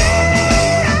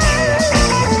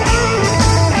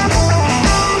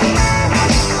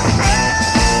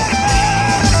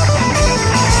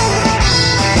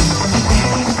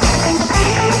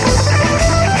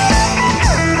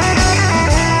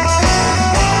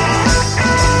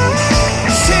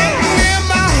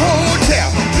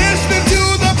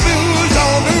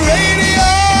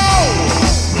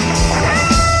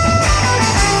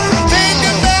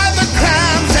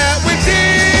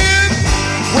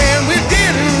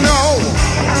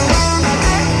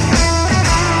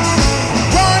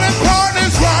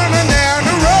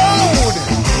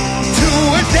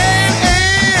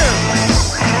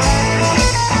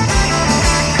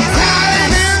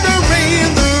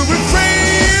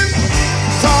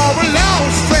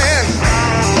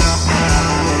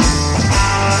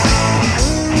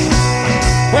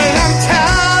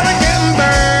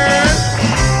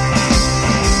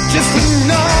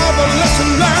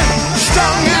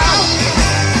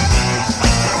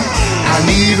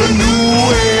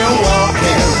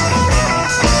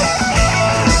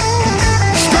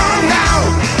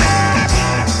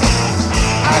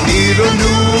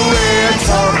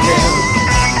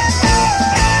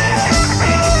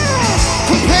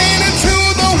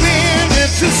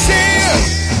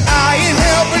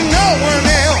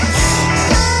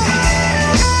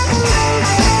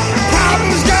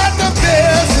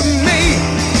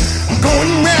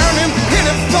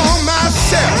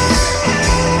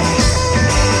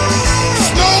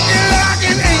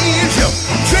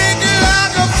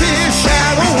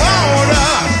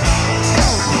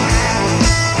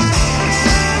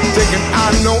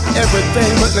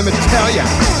 Everything, but let me tell ya,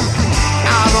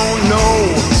 I don't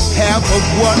know half of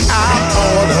what I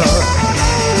order.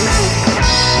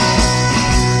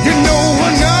 You know,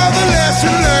 another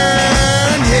lesson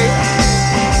learned, yeah.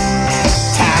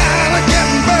 Tired of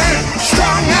getting burned,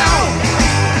 strung out.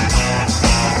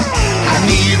 I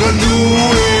need a new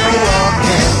way of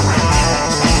walking.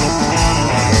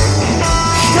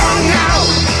 Strung out.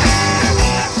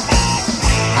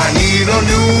 I need a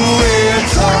new way of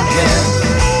talking.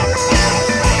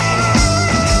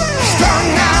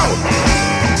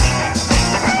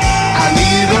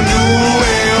 A new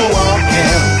way of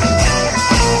walking.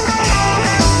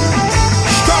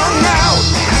 Strung out.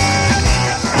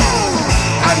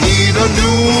 I need a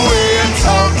new way of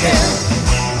talking.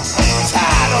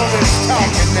 Tired of this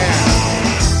talking now.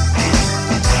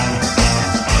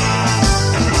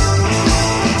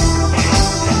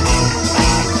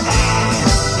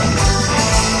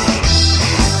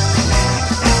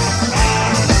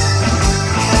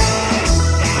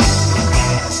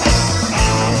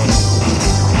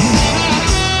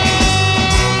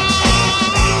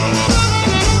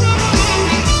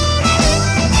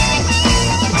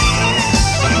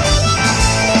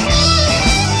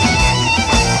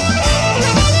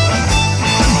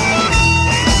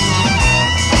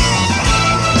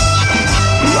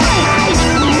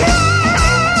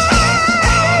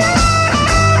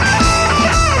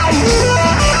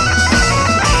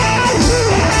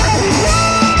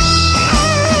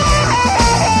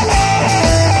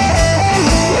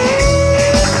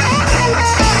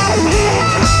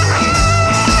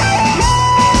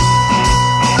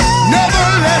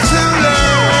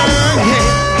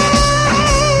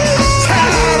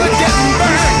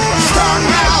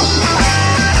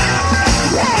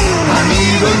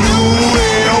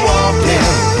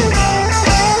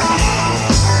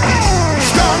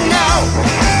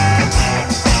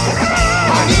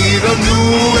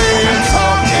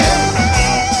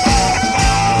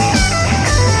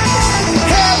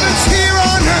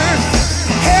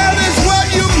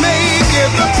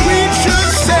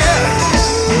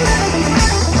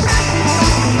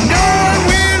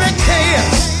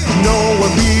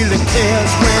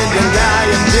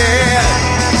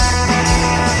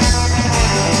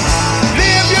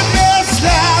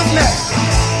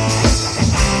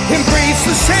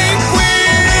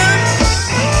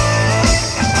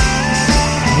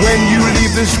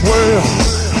 This world,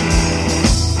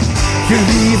 you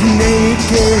leave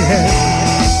naked.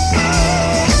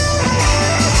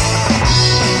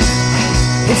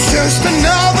 It's just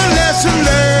another lesson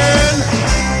learned.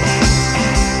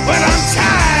 But I'm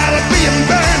tired of being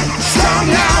burned.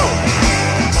 Strong now.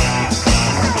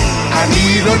 I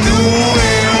need a new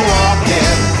way of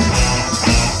walking.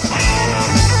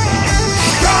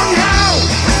 Strong now.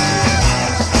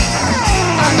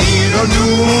 I need a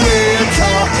new way of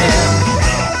talking.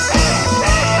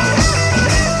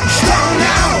 Strong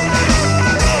now.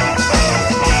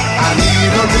 I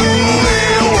need a new way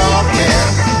of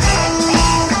walking.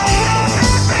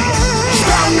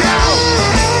 Strong now.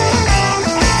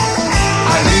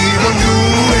 I need a new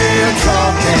way of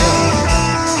talking.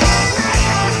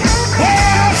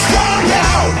 Well, strong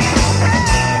now.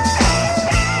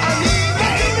 I need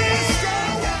baby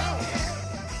strong now.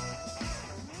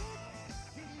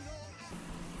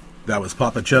 That was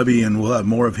Papa Chubby, and we'll have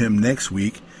more of him next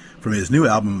week from his new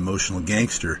album, Emotional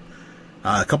Gangster.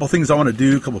 A couple things I want to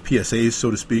do, a couple PSAs, so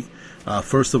to speak.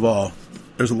 First of all,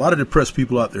 there's a lot of depressed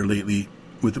people out there lately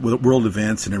with world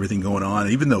events and everything going on.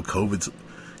 Even though COVID's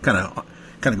kind of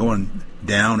going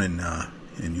down and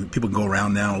people can go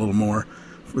around now a little more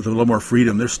with a little more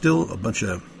freedom, there's still a bunch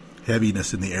of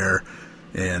heaviness in the air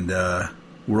and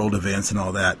world events and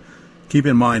all that. Keep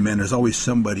in mind, man, there's always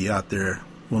somebody out there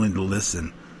willing to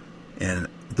listen. And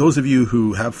those of you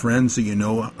who have friends that you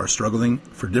know are struggling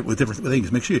with different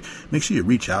things, make sure you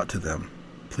reach out to them,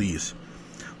 please.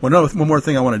 One more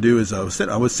thing I want to do is I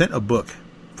was sent a book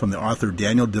from the author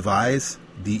Daniel Devise,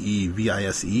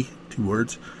 Devise, 2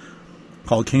 words,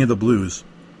 called King of the Blues.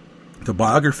 It's a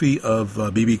biography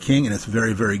of B.B. King, and it's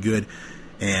very, very good.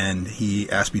 And he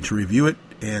asked me to review it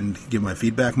and give my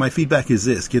feedback. My feedback is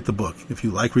this: get the book. If you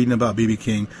like reading about B.B.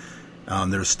 King,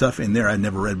 there's stuff in there I'd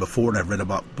never read before, and I've read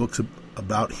about books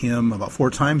about him about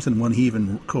 4 times, and one he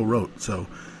even co-wrote. So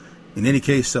in any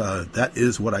case, that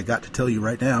is what I got to tell you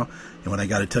right now. And what I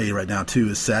got to tell you right now, too,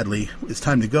 is sadly, it's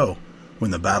time to go when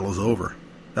the battle's over.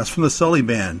 That's from the Sully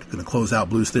Band. Going to close out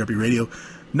Blues Therapy Radio,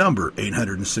 number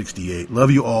 868. Love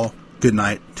you all. Good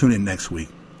night. Tune in next week.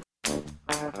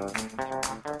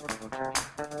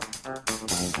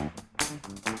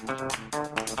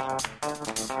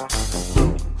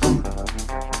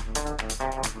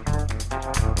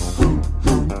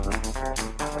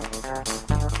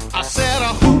 I said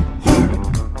a hoop, hoop.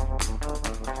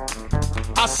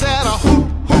 I said a hoop,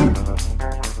 hoop.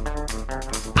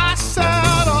 I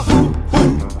said a hoop,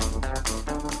 hoop.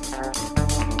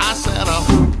 I said a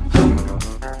hoop, hoop.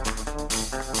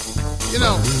 You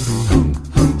know,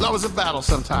 love is a battle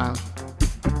sometimes.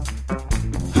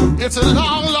 It's a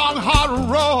long, long, hard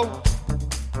road.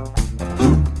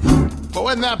 But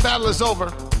when that battle is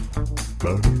over,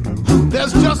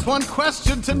 there's just one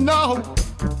question to know.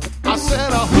 I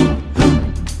said a hoop.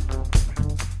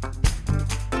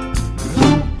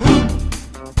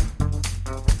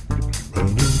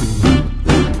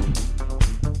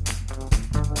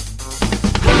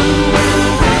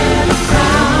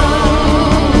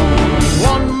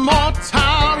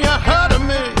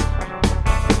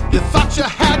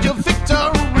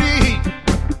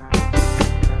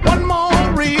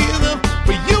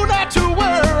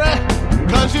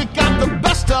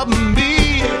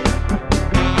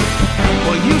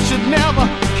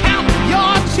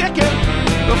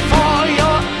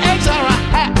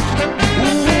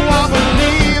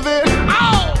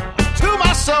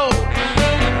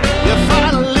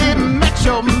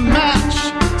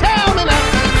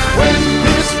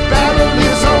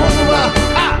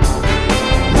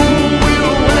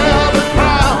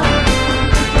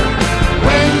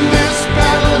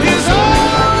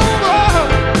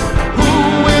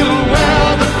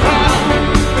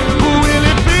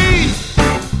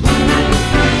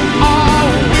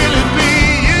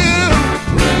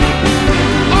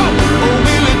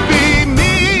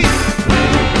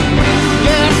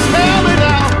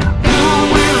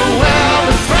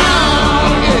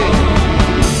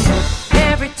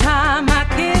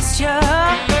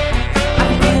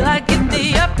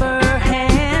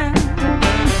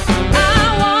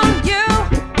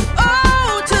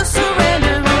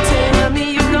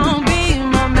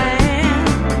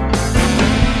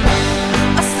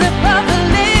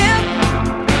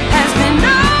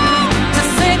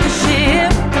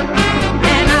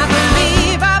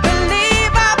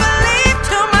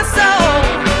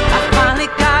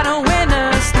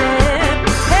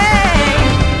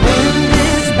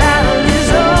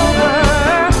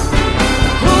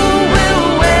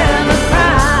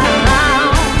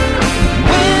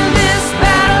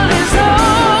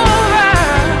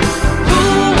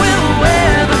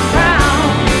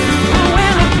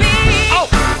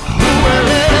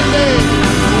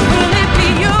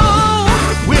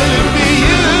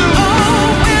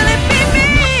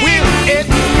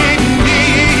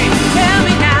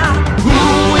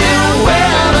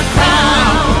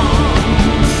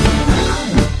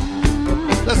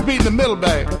 Let's beat in the middle,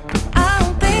 babe. I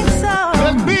don't think so.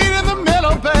 Let's beat in the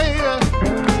middle, babe.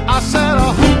 I said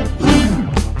a hoop.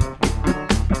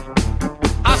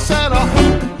 I said a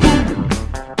hoop.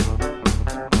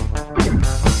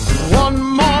 One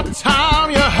more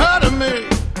time you heard of me.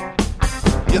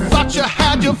 You thought you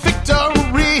had your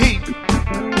victory.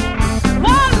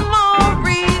 One more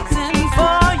reason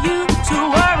for you to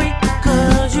worry,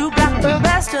 'cause you got the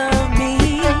best of me.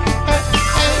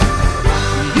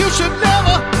 You should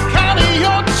never count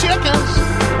your chickens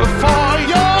before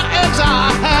your eggs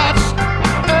are hatched.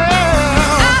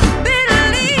 I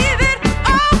believe it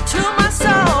all to my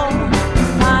soul.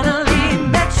 Finally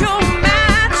met your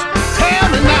match. Tell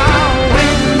me now,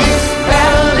 when this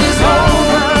battle is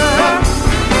over,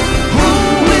 who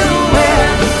will wear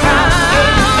the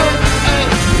crown?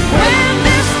 When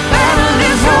this battle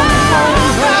is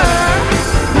over,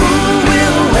 who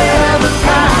will wear the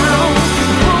crown?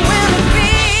 Who will it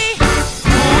be?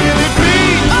 who will it be?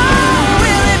 Oh,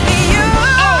 will it be you?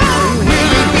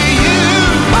 Will it be you?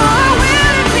 Or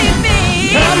will it be me?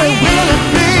 Tell me, will it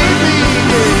be me?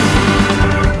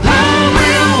 Who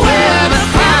will wear the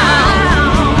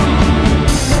crown?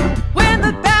 When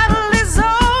the battle is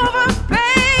over,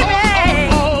 baby,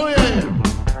 Oh,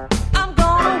 yeah. I'm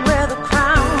gonna wear the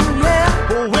crown, yeah.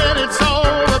 When it's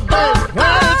over, babe,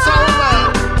 when it's over.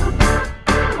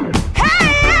 Hey,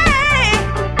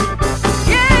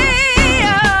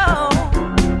 yeah,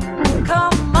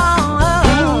 come on.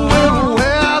 Who will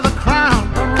wear the crown?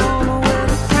 I'm gonna wear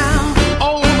the crown.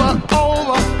 Over,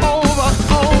 over, over,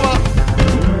 over.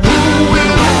 Who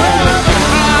will wear the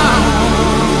crown?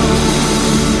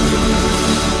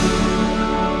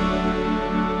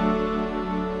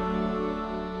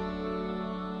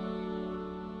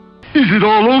 Is it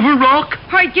all over, Rock?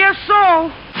 I guess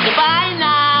so. Goodbye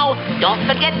now. Don't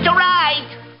forget to ride.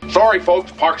 Sorry,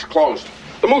 folks, park's closed.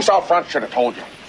 The moose out front should have told you.